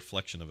little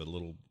reflection of a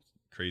little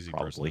crazy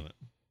person Probably. in it.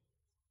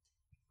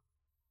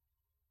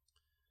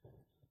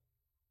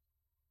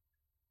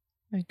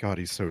 Thank God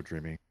he's so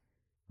dreamy.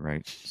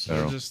 Right.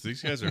 They're So just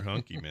these guys are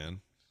hunky,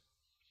 man.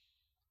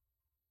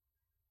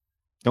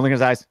 don't look in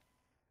his eyes.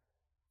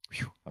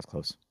 Phew, that was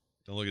close.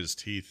 Don't look at his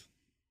teeth.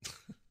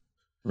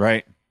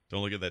 Right.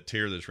 Don't look at that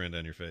tear that's ran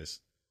down your face.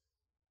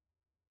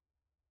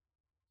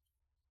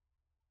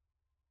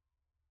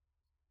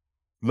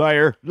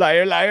 Liar,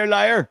 liar, liar,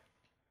 liar.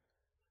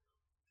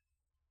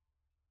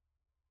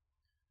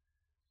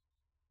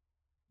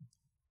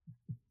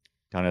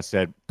 Donna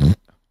said, I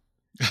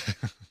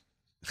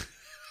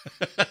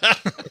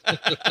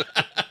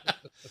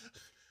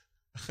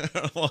don't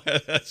know why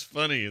that's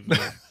funny, but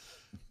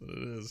it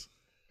is.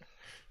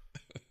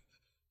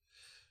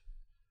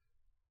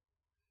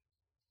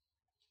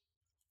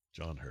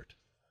 John Hurt.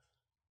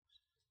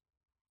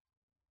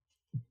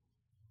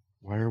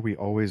 Why are we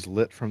always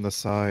lit from the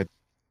side?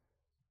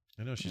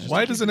 I know she's just.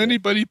 Why doesn't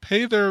anybody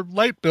pay their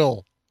light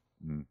bill?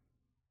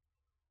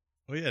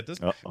 Oh yeah, it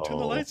doesn't Uh-oh. turn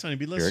the lights on. You'd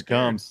be less here it scared.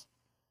 comes.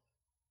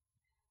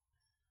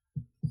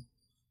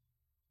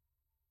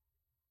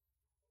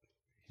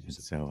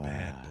 He's So, a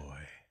bad boy.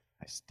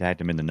 I stabbed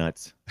him in the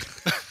nuts.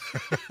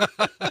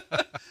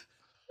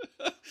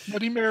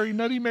 Nutty Mary,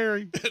 Nutty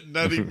Mary.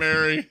 Nutty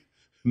Mary.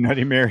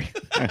 Nutty Mary.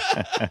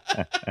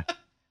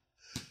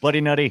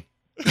 Bloody Nutty.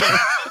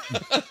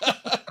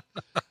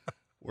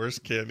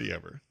 Worst candy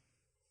ever.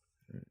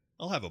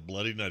 I'll have a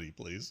bloody nutty,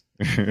 please.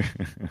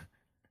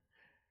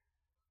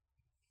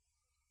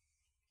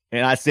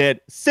 And I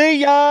said, see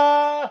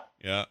ya!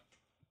 Yeah.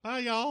 Bye,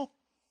 y'all.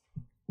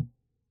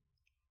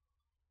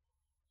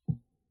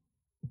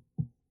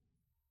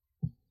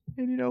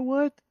 And you know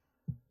what?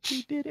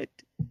 We did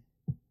it.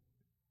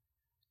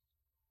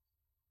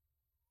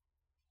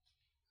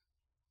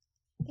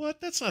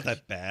 What? That's not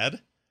that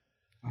bad.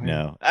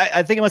 No.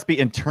 I think it must be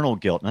internal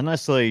guilt, not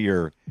necessarily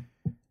your...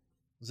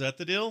 Is that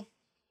the deal?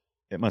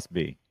 It must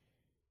be.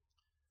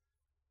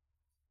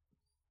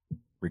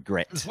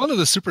 Regret. Is one of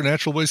the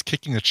supernatural boys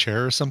kicking a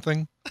chair or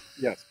something?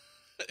 Yes.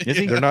 Is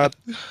he? They're not.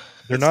 They're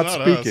It's not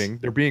not speaking.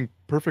 us. They're being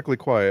perfectly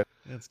quiet.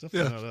 Yeah, it's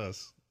definitely Yeah. not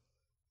us.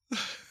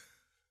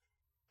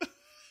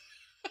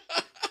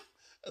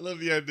 I love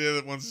the idea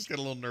that one's just got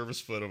a little nervous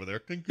foot over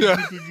there. Yeah.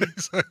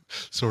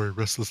 Sorry,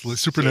 restless leg,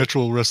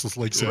 supernatural restless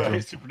leg syndrome.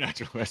 Right,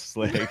 supernatural restless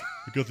leg.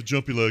 You got the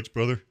jumpy legs,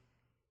 brother.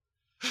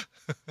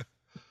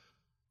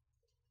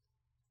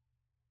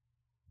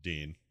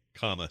 Dean,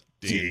 comma,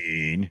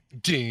 Dean.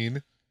 Dean.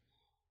 Dean.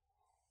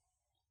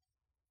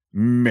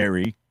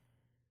 Mary.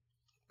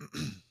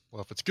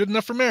 Well, if it's good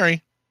enough for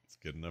Mary. It's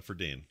good enough for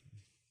Dean.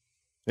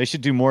 They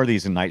should do more of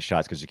these in night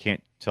shots because you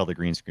can't tell the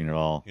green screen at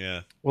all.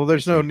 Yeah. Well,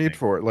 there's no Same need thing.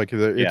 for it. Like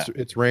Yeah.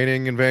 it's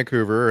raining in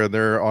Vancouver, and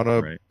they're on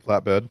a Right.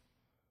 flatbed,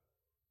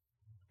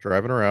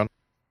 driving around.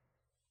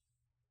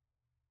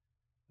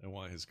 I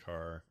want his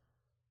car.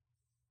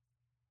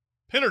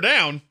 Pin her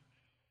down.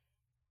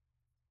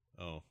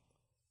 Oh,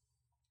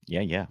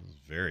 Yeah, yeah. it was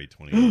very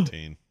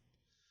 2018.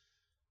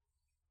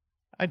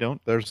 I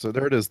don't. There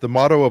it is. The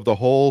motto of the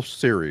whole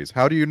series.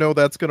 How do you know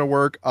that's going to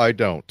work? I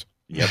don't.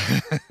 Yep.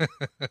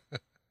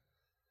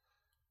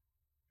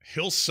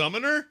 Hill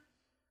Summoner?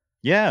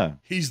 Yeah.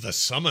 He's the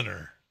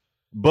summoner.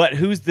 But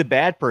who's the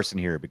bad person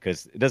here?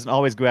 Because it doesn't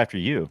always go after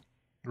you.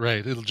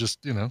 Right. It'll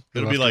just, go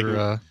It'll be like after,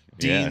 Yeah.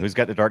 Dean- Who's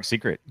got the dark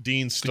secret?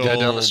 Dean the stole guy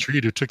down the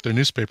street who took their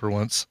newspaper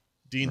once.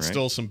 Dean Right.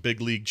 stole some Big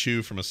League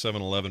Chew from a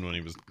 7-Eleven when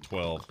he was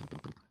 12.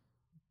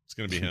 It's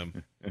gonna be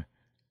him.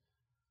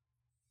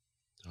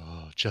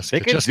 Oh,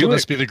 Jessica. can Jessica do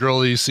must it. be the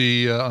girl you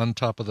see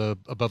above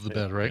the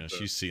bed, right? Yeah,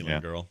 she's ceiling Yeah.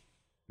 girl.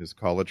 His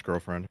college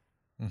girlfriend.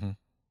 Mm-hmm.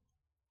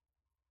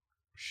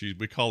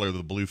 We call her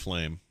the Blue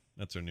Flame.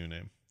 That's her new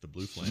name, the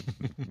Blue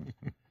Flame.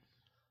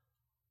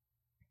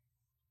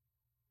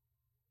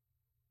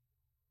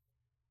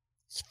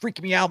 It's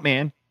freaking me out,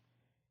 man.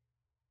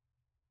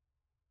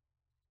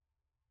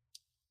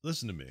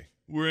 Listen to me.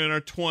 We're in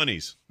our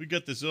 20s. We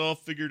got this all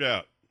figured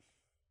out.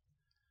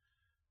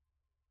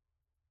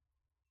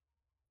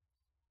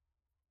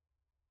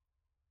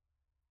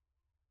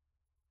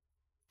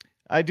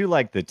 I do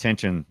like the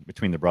tension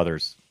between the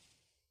brothers.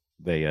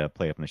 They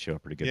play up in the show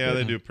pretty good. Yeah, bit.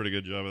 they do a pretty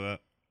good job of that.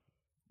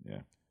 Yeah.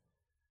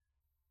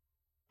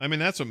 I mean,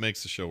 that's what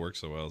makes the show work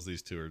so well. Is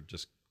these two are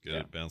just good Yeah.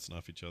 at bouncing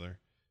off each other.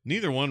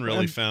 Neither one really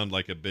And- found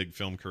like a big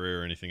film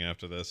career or anything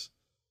after this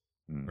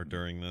Mm. or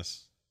during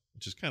this,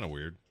 which is kind of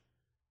weird.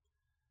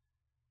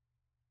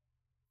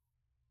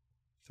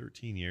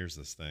 13 years,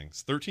 this thing.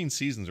 13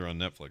 seasons are on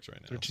Netflix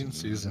right now. 13th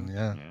so season,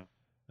 yeah.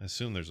 I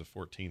assume there's a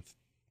 14th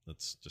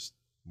that's just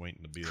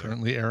waiting to be there.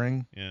 Currently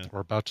airing Yeah.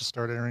 or about to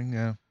start airing,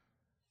 yeah.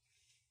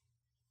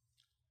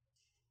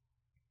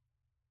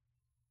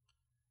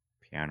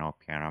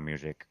 Piano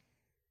music.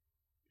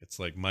 It's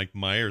like Mike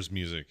Myers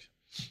music.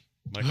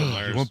 Michael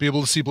Myers. You won't be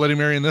able to see Bloody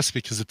Mary in this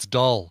because it's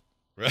dull.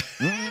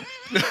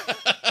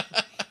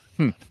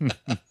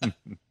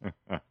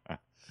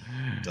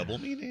 Double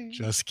meaning.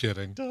 Just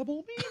kidding.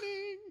 Double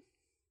meaning.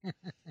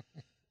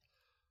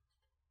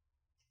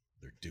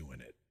 They're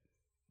doing it.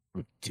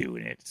 We're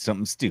doing it.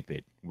 Something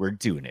stupid. We're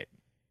doing it.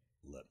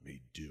 Let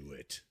me do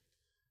it.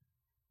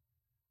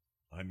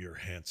 I'm your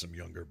handsome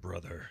younger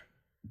brother.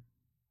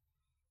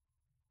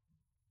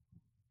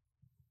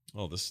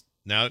 Oh, this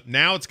now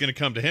it's going to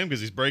come to him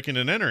because he's breaking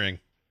and entering.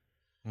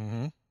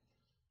 Mm-hmm.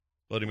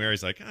 Bloody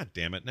Mary's like, God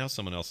damn it! Now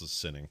someone else is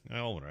sinning.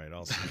 All right,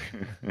 I'll sin.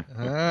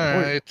 All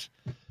right.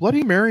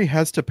 Bloody Mary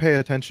has to pay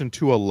attention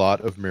to a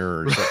lot of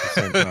mirrors at the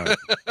same time.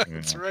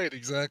 That's right,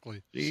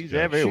 exactly. She's Yeah,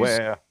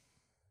 everywhere.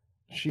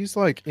 She's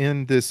like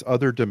in this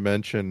other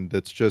dimension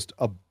that's just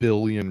a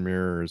billion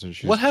mirrors, and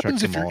she What just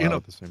happens checks if them you're all in out a-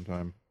 at the same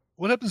time.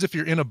 What happens if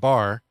you're in a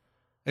bar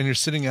and you're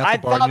sitting at the I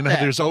bar? And thought you know how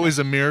that. there's always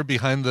a mirror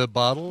behind the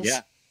bottles?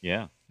 Yeah.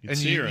 Yeah. You'd And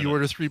see her in you it.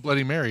 order 3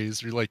 Bloody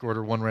Marys, or you like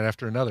order one right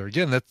after another.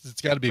 Again,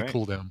 it's got to be a Right.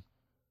 cool down.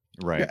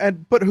 Right. Yeah,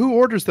 but who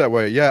orders that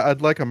way? Yeah,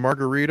 I'd like a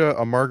margarita, and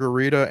a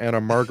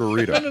No,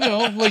 margarita. no,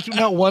 like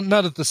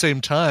not at the same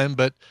time,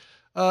 but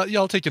yeah,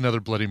 I'll take another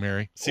Bloody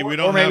Mary. See, or, we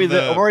don't or maybe have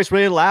the or it's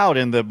really loud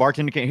and the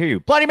bartender can't hear you.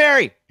 Bloody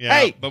Mary! yeah,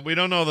 Hey! but we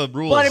don't know the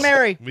rules. Bloody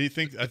Mary!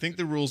 I think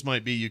the rules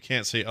might be you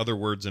can't say other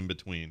words in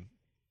between.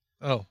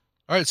 Oh, all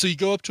right. So you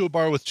go up to a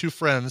bar with 2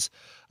 friends.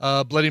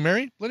 Bloody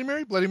Mary, Bloody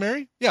Mary, Bloody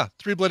Mary. Yeah,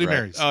 3 Bloody Right.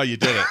 Marys. Oh, you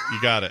did it.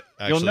 You got it.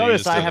 Actually, You'll you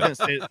notice just I did it. haven't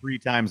said it 3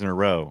 times in a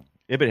row.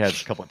 Ibit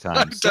has a couple of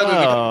times. Done it a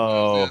couple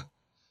So, times,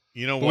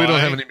 You know But why? we don't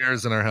have any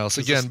mirrors in our house.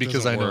 'Cause Again, this because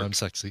doesn't I know work. I'm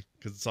sexy.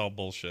 Because it's all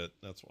bullshit.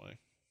 That's why.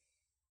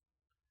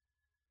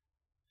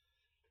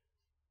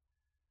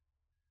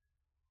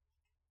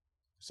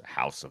 it's a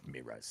house of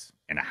mirrors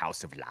and a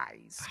house of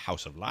lies. A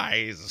house of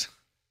lies.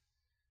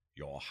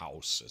 Your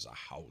house is a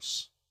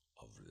house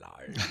of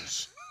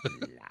lies.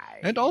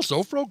 Lies. And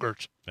also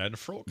Frogurt. And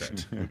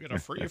Frogurt. You get a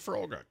free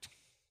Frogurt.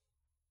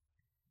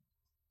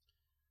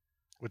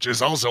 Which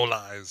is also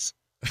lies.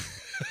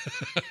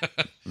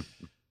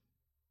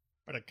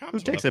 But it comes Who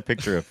takes a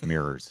picture of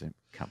mirrors?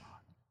 Come on.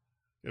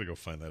 Gotta go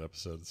find that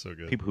episode. It's so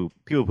good. People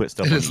who put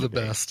stuff It on is the eBay.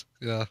 best.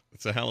 Yeah,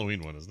 It's a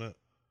Halloween one, isn't it?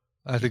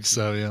 I think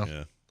so. Yeah,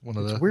 Yeah. one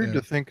of It's the weird yeah.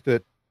 to think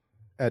that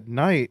at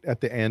night at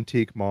the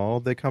antique mall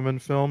they come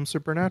and film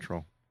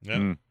Supernatural. Yeah.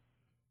 Mm.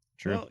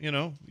 True.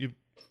 Well,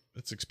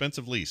 it's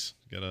expensive lease.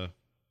 You gotta.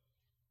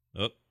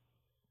 Oh,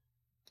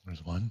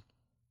 There's one.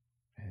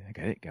 I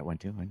got it. Got one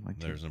too. One,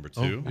 two. there's number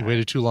Oh, 2. you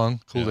waited too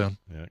long. Cool yeah. down.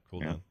 Yeah, cool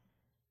Yeah. down.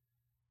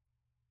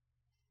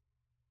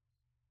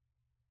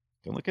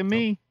 Don't look at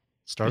me.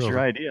 Start That's over.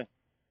 your idea.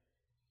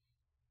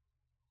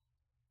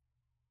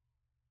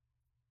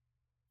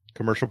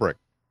 Commercial break.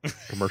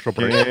 Commercial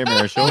break.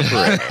 Commercial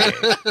break.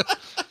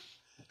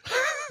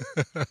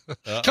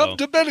 Uh-oh. Come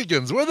to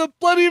Bennigan's, where the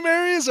Bloody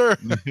Marys are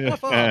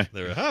half off.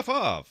 They're half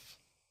off.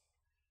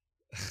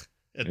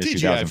 At It's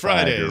TGI 2005,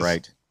 Fridays, You're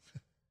right.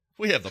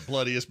 we have the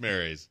bloodiest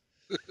Marys.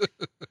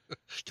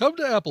 Come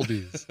to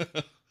Applebee's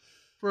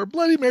for a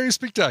Bloody Mary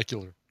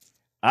spectacular.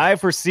 I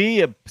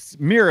foresee a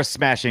mirror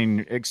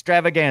smashing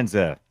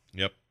extravaganza.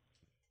 Yep.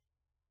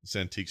 This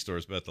antique store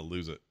is about to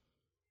lose it.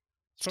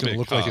 It's going to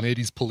look like an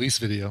 80s police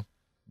video.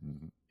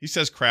 He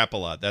says crap a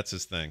lot. That's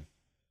his thing.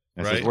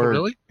 That's Right? his word.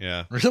 Really?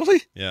 Yeah.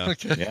 Really? Yeah.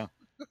 Okay. Yeah.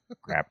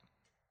 Crap.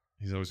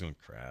 He's always going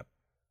crap.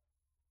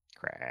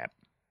 Crap.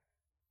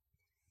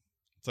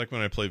 It's like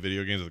when I play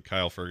video games with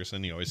Kyle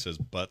Ferguson. He always says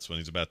butts when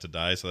he's about to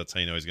die, so that's how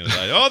you know he's going to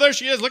die. Oh, there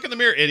she is. Look in the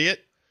mirror,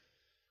 idiot.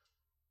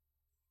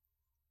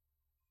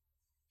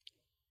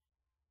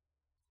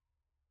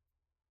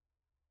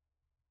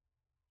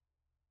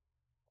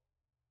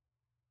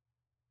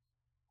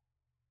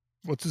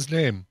 What's his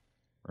name?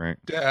 Right.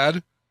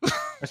 Dad.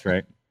 That's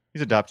right.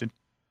 He's adopted.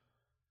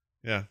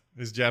 Yeah.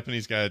 This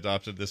Japanese guy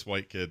adopted this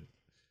white kid.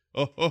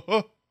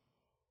 Oh.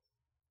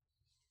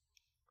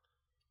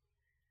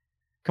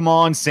 Come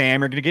on,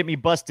 Sam. You're going to get me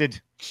busted.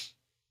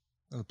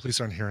 Oh, the police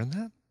aren't hearing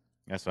that?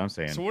 That's what I'm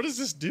saying. So what does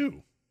this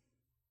do?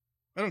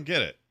 I don't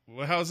get it.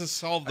 Well, how does this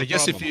solve the I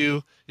guess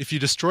problem? if you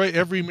destroy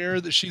every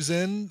mirror that she's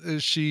in,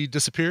 she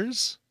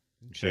disappears.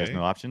 She has Okay.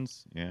 no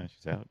options. Yeah,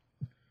 she's out.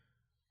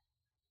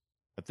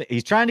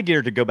 He's trying to get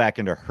her to go back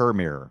into her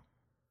mirror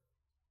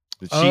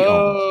that she owns.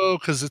 Oh,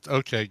 because it's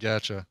okay.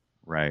 Gotcha.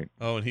 Right.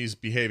 Oh, and he's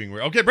behaving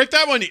weird. Okay, break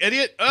that one, you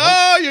idiot.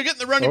 Oh, you're getting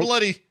the runny Oh.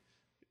 bloody.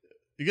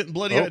 You're getting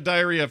bloody Oh.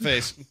 diarrhea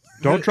face.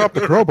 Don't drop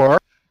the crowbar.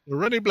 We're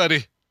running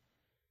bloody.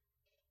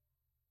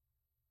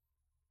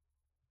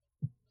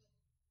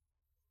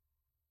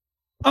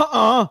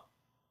 Uh-uh.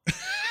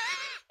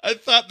 I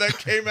thought that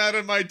came out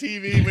of my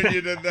TV when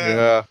you did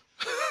that.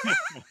 Yeah.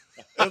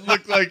 It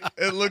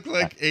looked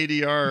like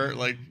ADR,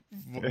 like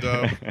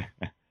dub.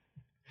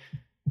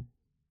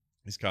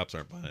 These cops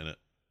aren't buying it.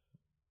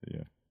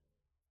 Yeah.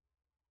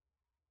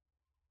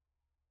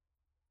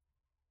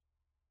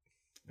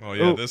 Oh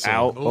yeah, Oh, this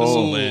ow.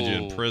 will land you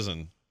in Oh.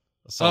 prison.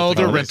 Oh,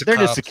 they're Oh, rent- they're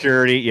just cops.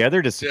 security. Yeah,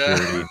 they're just Yeah.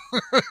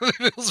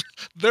 security.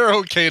 They're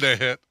okay to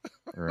hit.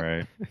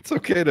 Right. It's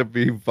okay to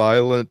be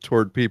violent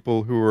toward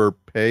people who are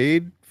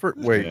paid for.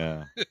 Wait.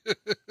 Yeah.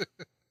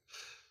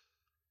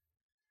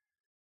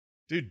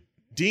 Dude,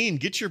 Dean,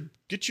 get your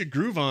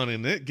groove on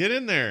in it. Get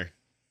in there.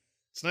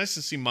 It's nice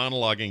to see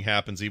monologuing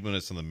happens even when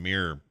it's in the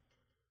mirror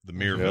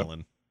Yeah.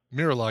 villain.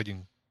 Mirror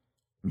logging.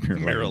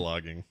 Mirror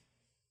logging.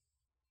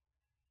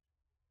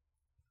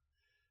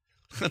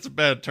 That's a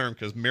bad term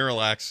because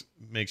Miralax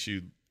makes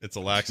you, it's a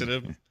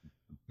laxative. Yeah.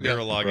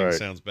 Mirror logging Right.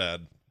 sounds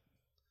bad.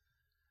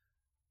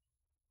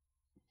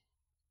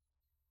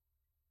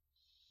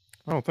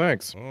 Oh,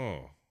 thanks.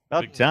 Oh,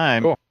 About Big-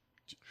 time. Cool.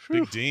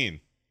 Big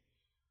Dean.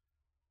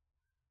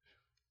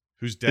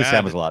 Whose This dad,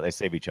 happens a lot. They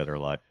save each other a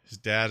lot. his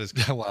dad is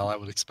Well, I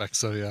would expect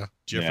so, yeah.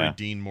 Jeffrey Yeah.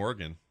 Dean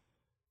Morgan.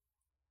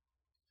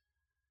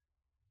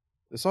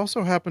 This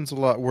also happens a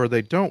lot where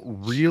they don't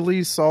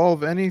really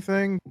solve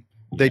anything.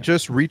 They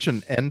just reach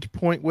an end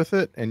point with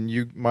it, and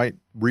you might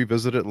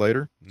revisit it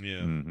later.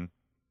 Yeah. Hmm.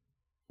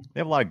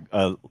 They have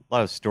a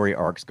lot of story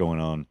arcs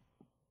going on.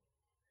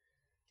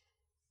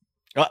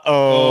 Oh,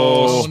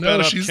 Uh-oh. sped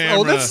up she's camera.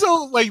 oh, that's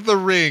so like The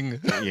Ring.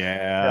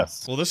 Yeah.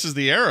 Well, this is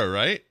the era,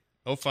 right?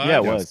 05? Yeah,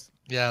 it Yes. was.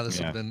 Yeah, this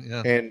Yeah. would have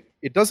been And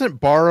it doesn't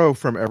borrow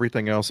from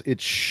everything else. It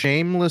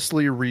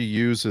shamelessly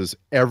reuses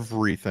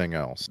everything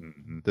else.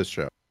 Mhm. This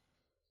show.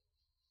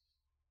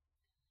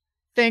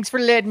 Thanks for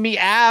letting me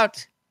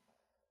out.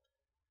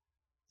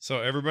 So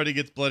everybody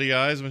gets bloody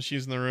eyes when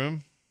she's in the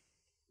room?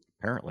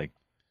 Apparently.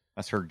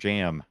 That's her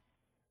jam.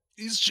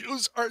 These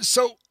shoes are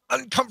so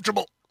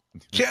uncomfortable.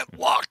 Can't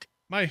walk.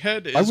 My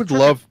head is I would crooked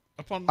love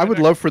upon my I would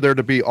neck. love for there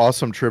to be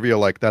awesome trivia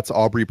like that's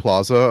Aubrey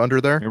Plaza under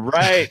there. You're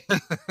right.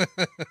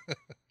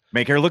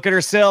 Make her look at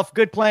herself.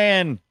 Good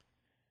plan.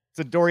 It's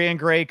a Dorian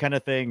Gray kind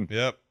of thing.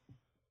 Yep.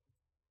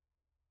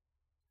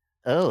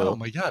 Oh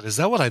my god, is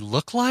that what I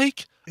look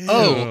like?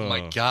 Oh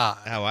my god.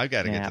 Oh, I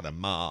got to Yeah. get to the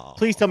mall.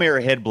 Please tell me her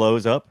head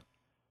blows up.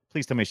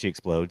 Please tell me she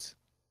explodes.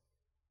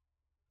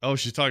 Oh,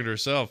 she's talking to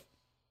herself.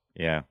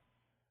 Yeah.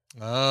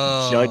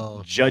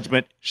 Oh,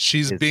 Judgment.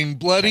 she's is being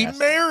bloody fast.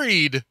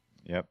 married.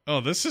 Yep.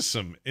 Oh, this is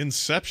some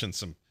Inception,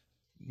 some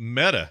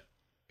meta.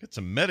 Get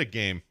some meta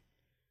game.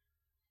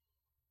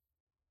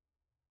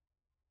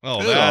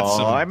 Oh, that's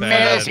some I'm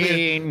bad.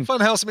 messing.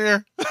 Funhouse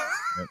mirror.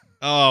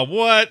 Oh,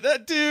 what?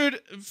 That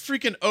dude,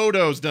 freaking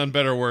Odo's done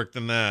better work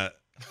than that.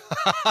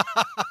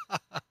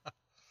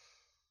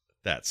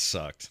 That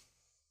sucked.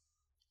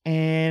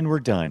 And we're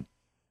done.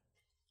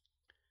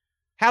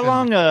 How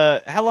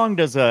long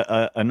does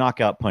a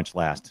knockout punch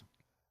last?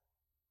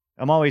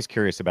 I'm always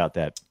curious about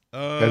that.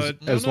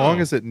 As long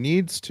as it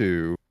needs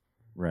to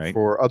Right.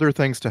 for other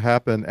things to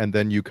happen, and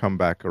then you come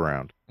back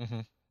around.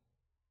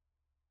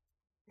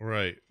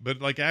 Right,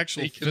 but like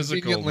actual A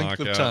physical convenient length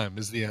knockout. of time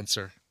is the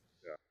answer.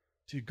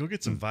 Dude, go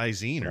get some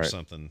Visine or Right.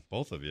 something,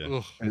 both of you.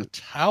 Ugh, a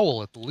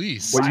towel at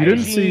least. What you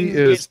didn't see Visine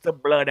is gets the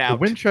blood The out.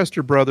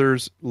 Winchester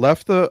brothers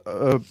left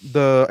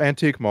the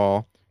antique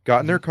mall,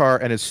 got in their car,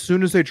 and as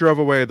soon as they drove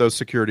away, those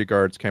security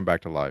guards came back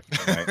to life.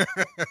 Right.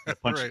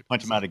 Punch, Right.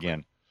 punch him out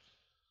again.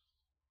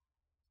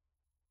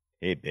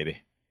 Hey,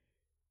 baby.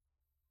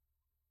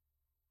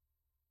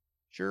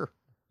 Sure.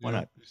 Why Yeah.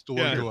 not? You still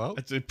want Yeah, to go out?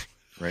 that's it.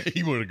 Right.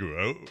 You want to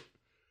go out?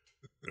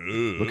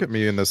 Look at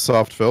me in this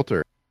soft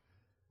filter.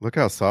 Look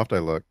how soft I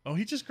look. Oh,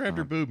 he just grabbed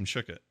her boob and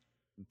shook it.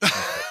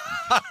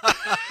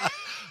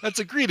 That's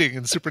a greeting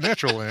in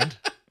supernatural land.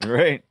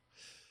 Right.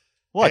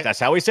 What? Hey. That's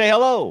how we say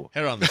hello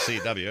Head on the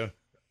CW.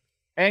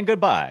 and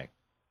goodbye.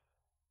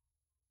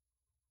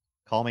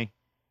 Call me.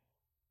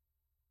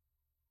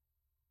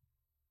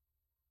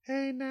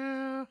 Hey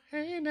now.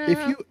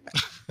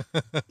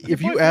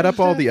 If you add up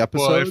all the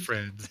episodes,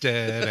 Boyfriend's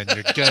dead and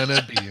you're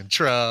gonna be in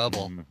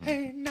trouble. Mhm.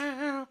 Hey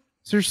now.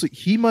 seriously,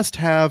 he must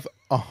have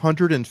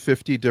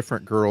 150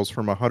 different girls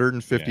from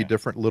 150 Yeah.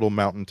 different little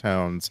mountain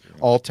towns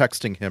all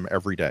texting him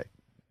every day.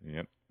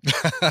 Yep.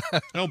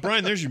 Oh,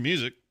 Brian, there's your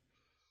music.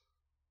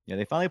 Yeah,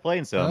 they finally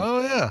played some.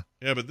 Oh yeah.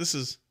 Yeah, but this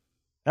is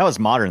That was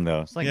modern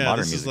though. It's like yeah,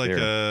 modern this music is like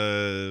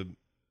there.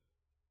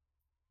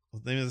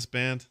 what's the name of this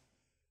band?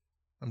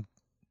 Um,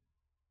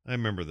 I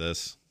remember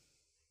this.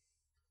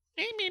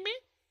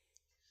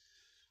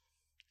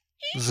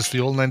 Is this the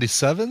old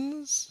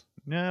 97s?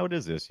 No, what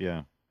is this?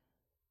 Yeah.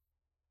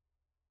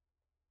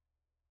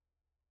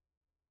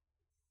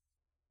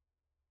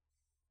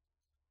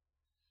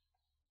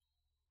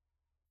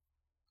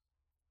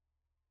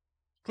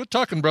 Quit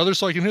talking, brother,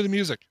 so I can hear the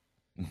music.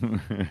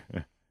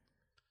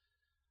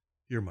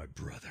 You're my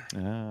brother.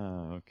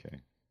 Oh, okay.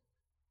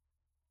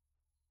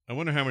 I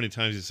wonder how many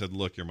times he said,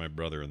 "Look, you're my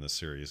brother" in this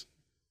series.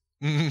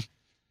 Mhm.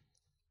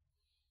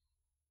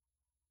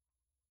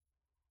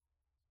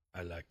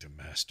 I like to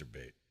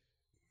masturbate.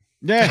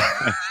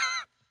 Yeah.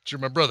 You're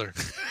my brother.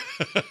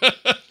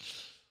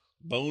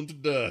 Bone to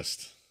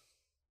dust.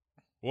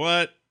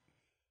 What?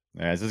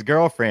 That's his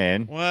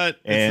girlfriend. What?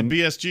 And-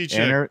 it's the BSG chick.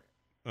 And her,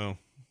 Oh,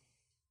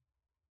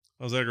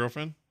 was that a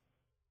girlfriend?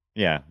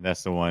 yeah,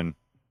 that's the one.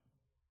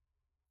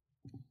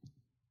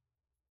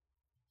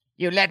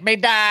 You let me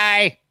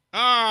die.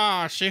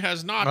 Ah, she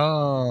has not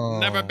Oh.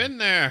 never been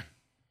there.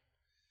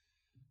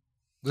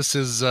 This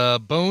is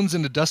Bones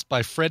into Dust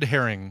by Fred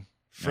Herring.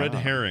 Fred Ah.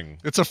 Herring.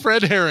 It's a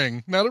Fred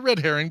Herring. Not a red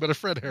herring, but a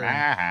Fred Herring.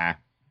 Ah.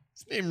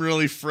 His name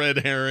really Fred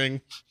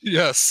Herring.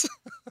 Yes.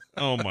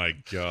 Oh my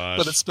gosh.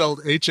 But it's spelled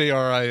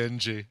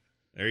Haring.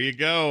 There you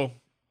go.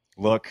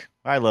 Look,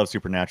 I love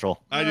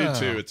Supernatural. I do Oh.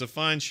 too. It's a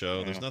fine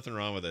show. There's Yeah. nothing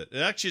wrong with it.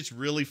 Actually, it's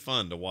really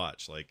fun to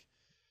watch. Like,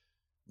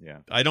 Yeah.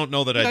 I don't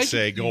know that Yeah, I I'd can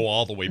say see- go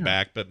all the way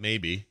back, but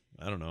maybe.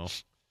 I don't know.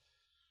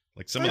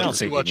 Like some I of don't don't the see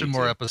think you watching need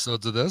more to.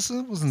 episodes of this.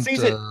 It wasn't.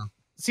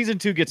 Season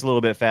 2 gets a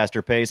little bit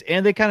faster paced,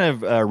 and they kind of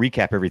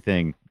recap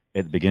everything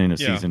at the beginning of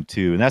Yeah. season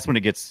 2, and that's when it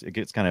gets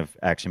kind of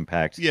action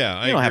packed. Yeah,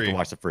 I you don't agree. have to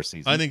watch the first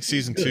season. I think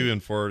season It's good. 2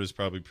 and forward is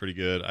probably pretty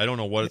good. I don't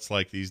know what it's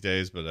like these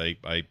days, but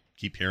I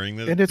keep hearing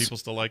that And it's- people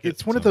still like it.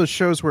 It's one of so- those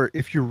shows where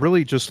if you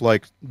really just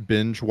like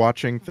binge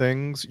watching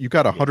things, you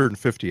got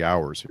 150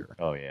 hours here.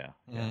 Oh yeah.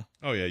 Mm.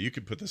 Oh yeah, you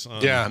could put this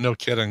on. Yeah, no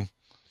kidding.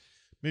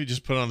 Maybe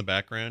just put it on the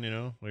background,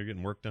 while you're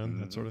getting work done,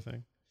 that Mhm. sort of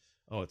thing.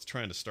 Oh, it's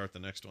trying to start the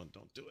next one.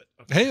 Don't do it.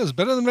 Okay. Hey, it was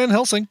better than Van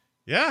Helsing.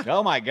 Yeah,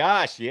 Oh my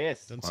gosh,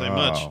 yes. doesn't say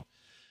much. Wow.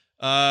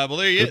 Well,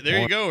 there you Good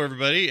point. go,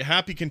 everybody.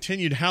 Happy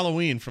continued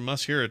Halloween from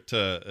us here at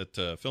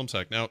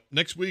FilmSack. Now,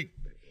 next week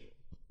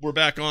we're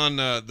back on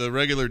the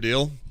regular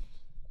deal.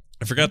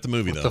 I forgot the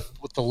movie though.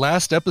 With the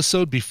last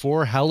episode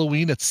before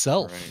Halloween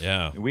itself. Right.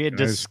 Yeah. We had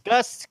Guys,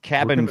 discussed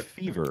Cabin gonna-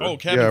 Fever. Oh,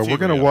 Cabin Yeah, Fever, we're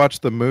gonna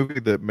watch the movie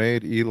that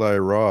made Eli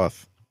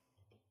Roth.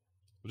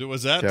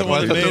 Was that Cabin the one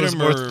I that thought made there was him?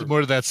 more, Or... more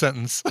to that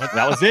sentence.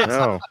 That was it.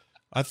 No,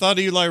 I thought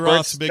Eli Where it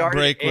Roth's big started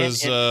break and-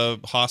 was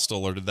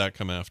Hostel, or did that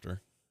come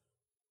after?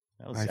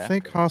 That was I after.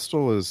 think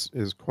Hostel is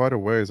quite a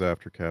ways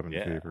after Cabin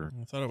Yeah. Fever.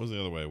 I thought it was the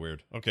other way.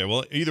 Weird. Okay,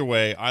 well, either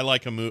way, I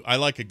like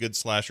a good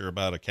slasher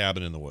about a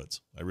cabin in the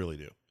woods. I really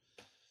do.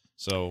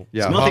 So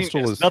Yeah, nothing-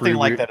 Hostel it's is nothing three,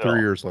 like that at all.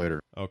 3 years later.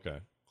 okay,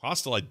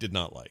 Hostel I did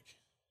not like.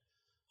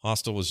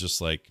 Hostel was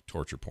just like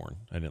torture porn.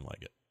 I didn't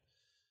like it.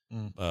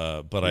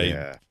 Mm. But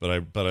Yeah.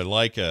 I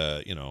like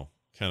a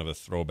kind of a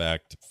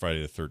throwback to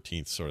Friday the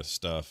 13th sort of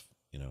stuff.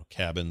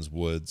 Cabins,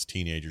 woods,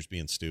 teenagers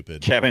being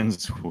stupid.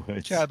 Cabins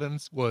Woods.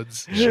 Cabins,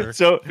 woods, sure.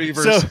 So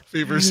Fevers, so-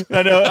 fevers.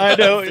 I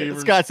know.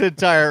 Fevers. Scott's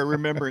entire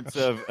remembrance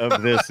of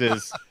this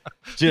is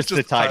just the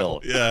the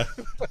title. Yeah,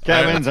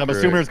 Cabins. I'm Great.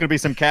 assuming there's going to be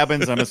some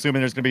cabins. I'm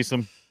assuming there's going to be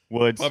some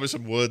woods. probably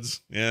some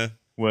woods. Yeah,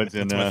 Woods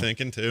and that's my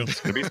thinking too.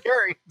 it's going to be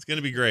scary. It's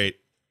gonna be great.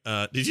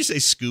 Did you say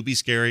Scooby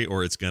Scary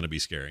or it's gonna be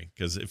scary?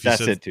 Because if you That's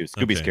said it too.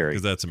 Scooby Scary.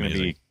 because that's It's gonna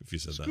amazing. be If you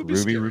said that.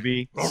 Scooby-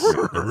 Ruby.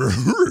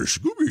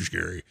 Scooby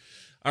Scary.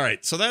 All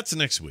right, so that's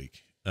next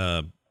week,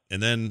 and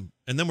then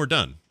we're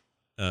done.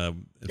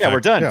 In Yeah, we're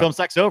fact, done. Yeah. Film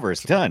Sack's over.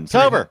 It's done. It's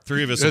over.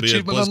 Three of us will be at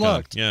Achievement BlizzCon.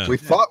 unlocked. Yeah, We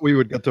thought we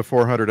would get to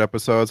 400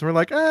 episodes, and we're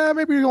like,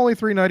 maybe only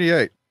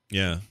 398.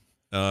 yeah.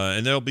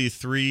 And there'll be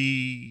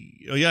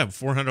 3. Oh yeah,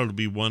 400 will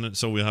be one.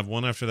 So we'll have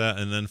one after that,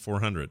 and then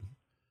 400.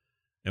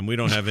 And we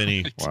don't have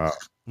any. Wow.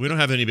 We don't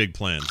have any big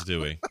plans, do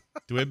we?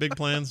 Do we have big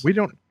plans? We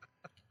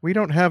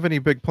don't have any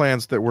big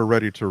plans that we're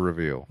ready to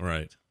reveal.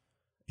 Right.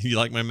 You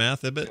like my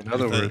math a bit? In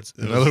other words,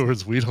 It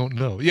was- we don't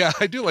know. Yeah,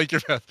 I do like your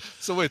math.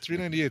 So wait,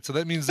 398. So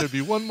that means there'd be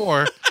one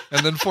more,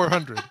 and then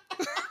 400.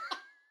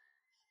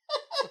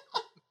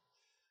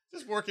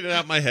 just working it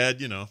out in my head,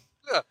 Yeah.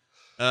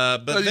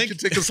 But Well, you thank can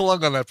take us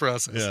along on that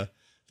process. yeah.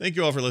 Thank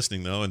you all for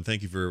listening, though, and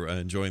thank you for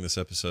enjoying this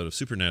episode of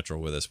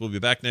Supernatural with us. We'll be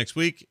back next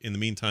week. In the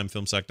meantime,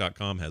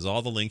 filmsack.com has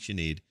all the links you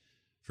need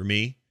for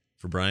me,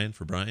 for Brian,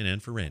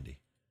 and for Randy.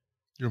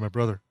 You're my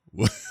brother.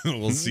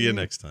 We'll see you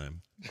next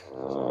time.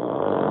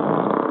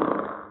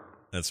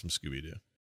 That's from Scooby-Doo.